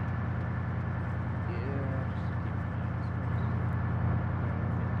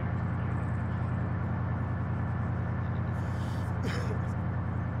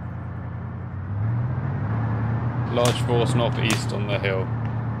 Large force northeast on the hill.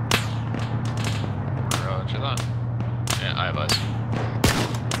 Roger that. Yeah, I have eyes.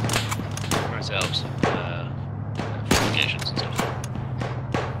 Trying to help some fortifications and stuff.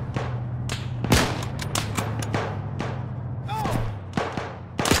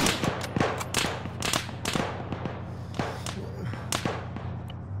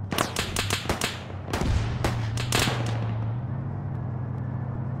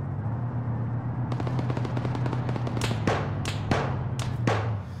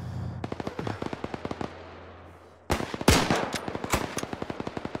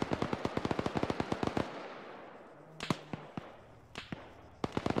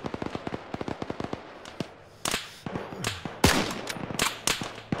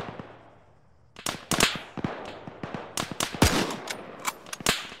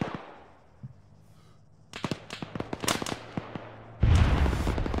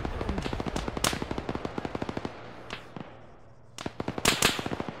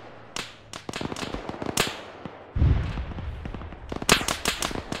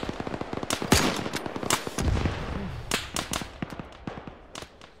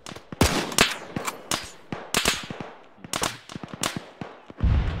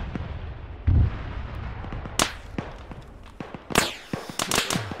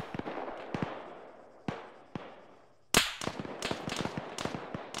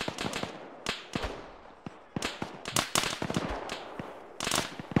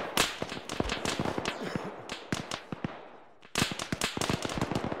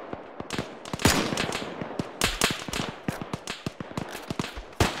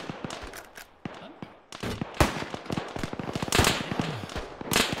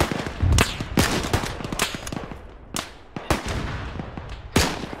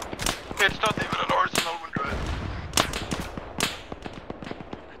 It's not even an arsenal we'll drive.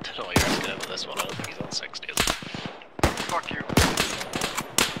 I don't know what you're asking him with this one, I don't think he's on 60. Fuck you.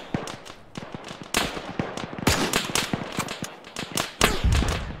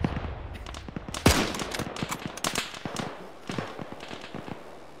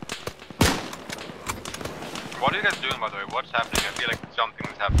 doing, by the way? What's happening? I feel like something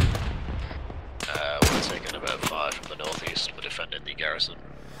is happening. We're taking about 5 from the northeast. We're defending the garrison.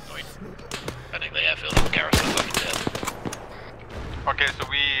 I mean, defending the airfield and the garrison fucking dead. Okay, so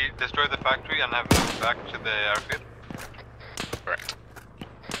we destroy the factory and have moved back to the airfield? Correct.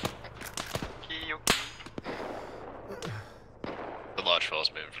 The large force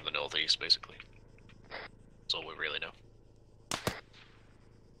moving from the northeast, basically. That's all we really know.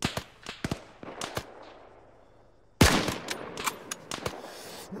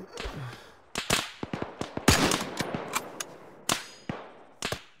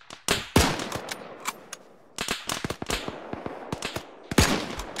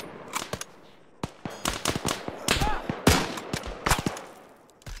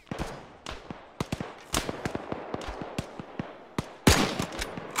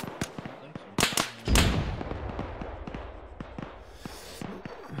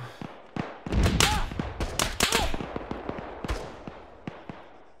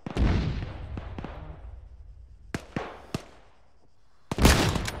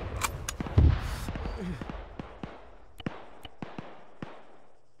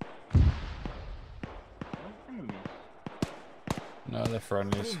 No, they're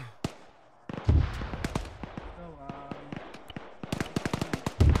friendlies.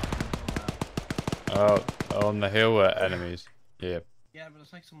 Oh, on the hill were enemies. Yep. Yeah, but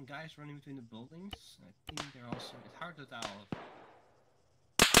it's like some guys running between the buildings. I think they're also. It's hard to tell.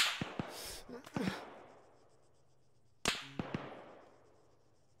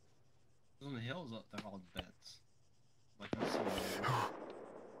 On the hills, they're all dead. Like I see.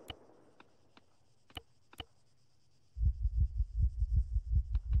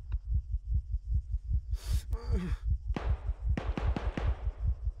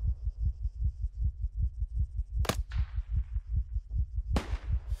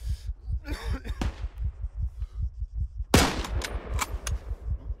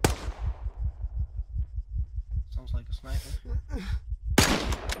 Sounds like a sniper.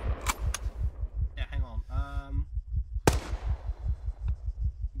 Yeah, hang on.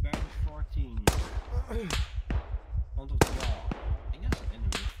 Barrage 14. Front of the wall. I think that's an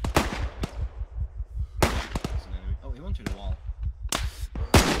enemy. That's an enemy. Oh, he went through the wall.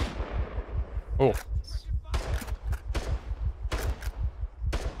 Oh.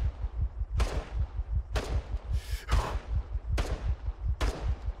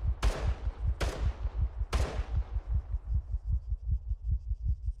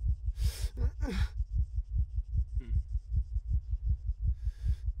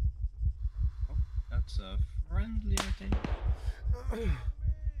 That's a friendly, I think.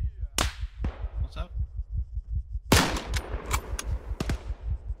 What's up?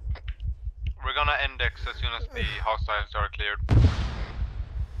 We're gonna index as soon as the hostiles are cleared.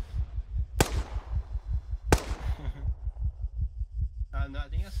 No, I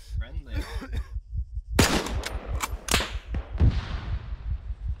think that's friendly.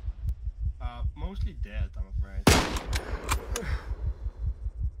 Mostly dead, I'm afraid.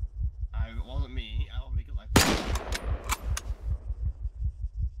 It wasn't me, I'll make it like that.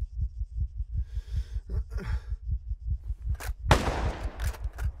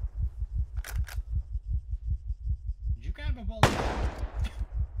 Did you grab a ball?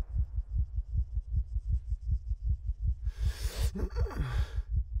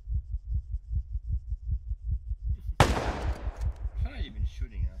 What are you even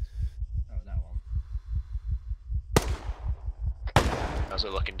shooting at? Oh, that one. How's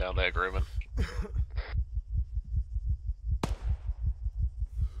it looking down there, Grumman?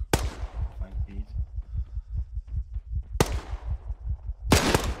 Fine feed.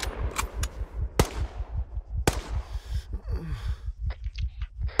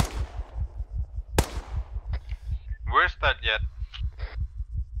 Where's that yet?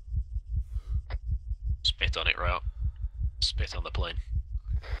 Spit on it, Route. Spit on the plane.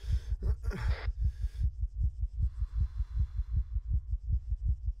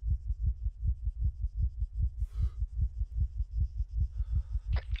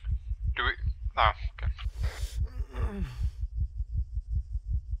 Do we? Oh, okay.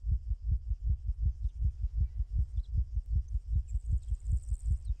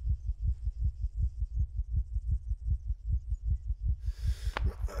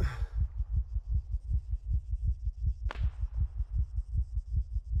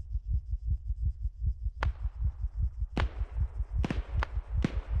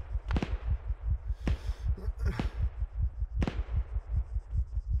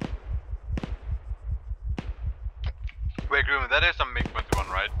 Wait, Groom, that is a MiG-21,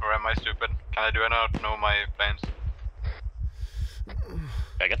 right? Or am I stupid? Can I do I not know my planes?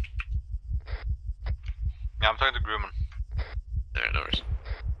 Again? Yeah, I'm talking to Grumman. Yeah, no worries.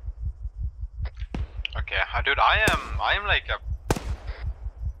 Okay, dude, I am like a...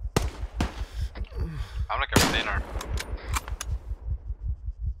 I'm like a planer.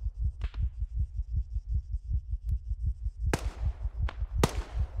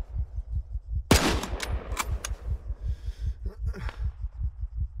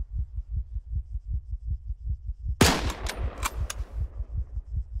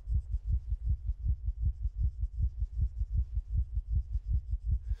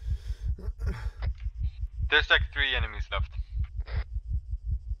 There's like 3 enemies left.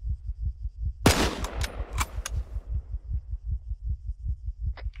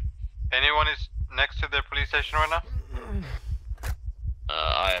 Anyone is next to the police station right now?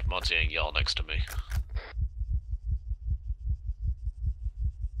 I have Monty and y'all next to me.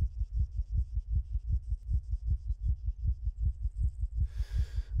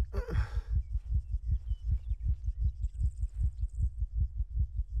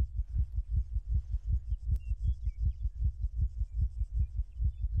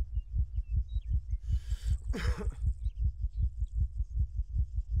 You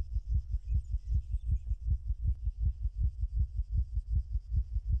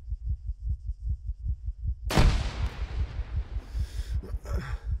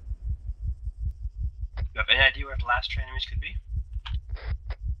have any idea where the last 3 enemies could be?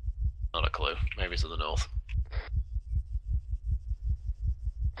 Not a clue. Maybe to the north.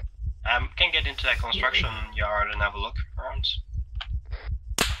 Can get into that construction yard and have a look around.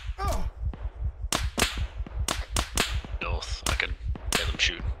 North. I can hear them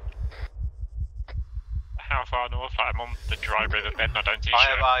shoot. How far north? I'm on the driveway of the bed and I don't see I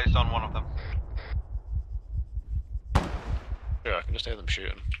have eyes on one of them. Yeah, I can just hear them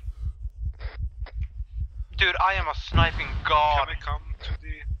shooting. Dude, I am a sniping god. Can we come to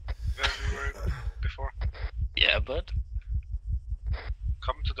the where we were before? Yeah, bud.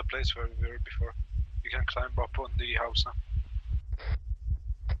 Come to the place where we were before. You can climb up on the house now.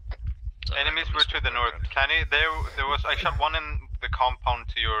 Enemies were to the north. Kenny, there was. I shot one in the compound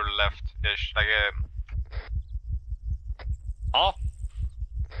to your left-ish, like a. Oh.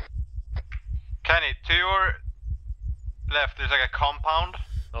 Kenny, to your left, there's like a compound.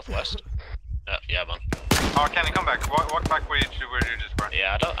 Northwest. Yeah, man. Oh, Kenny, come back. Walk back where you just were.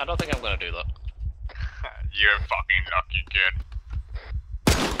 Yeah, I don't think I'm gonna do that. You're fucking lucky, kid.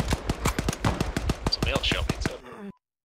 Somebody else shot me too.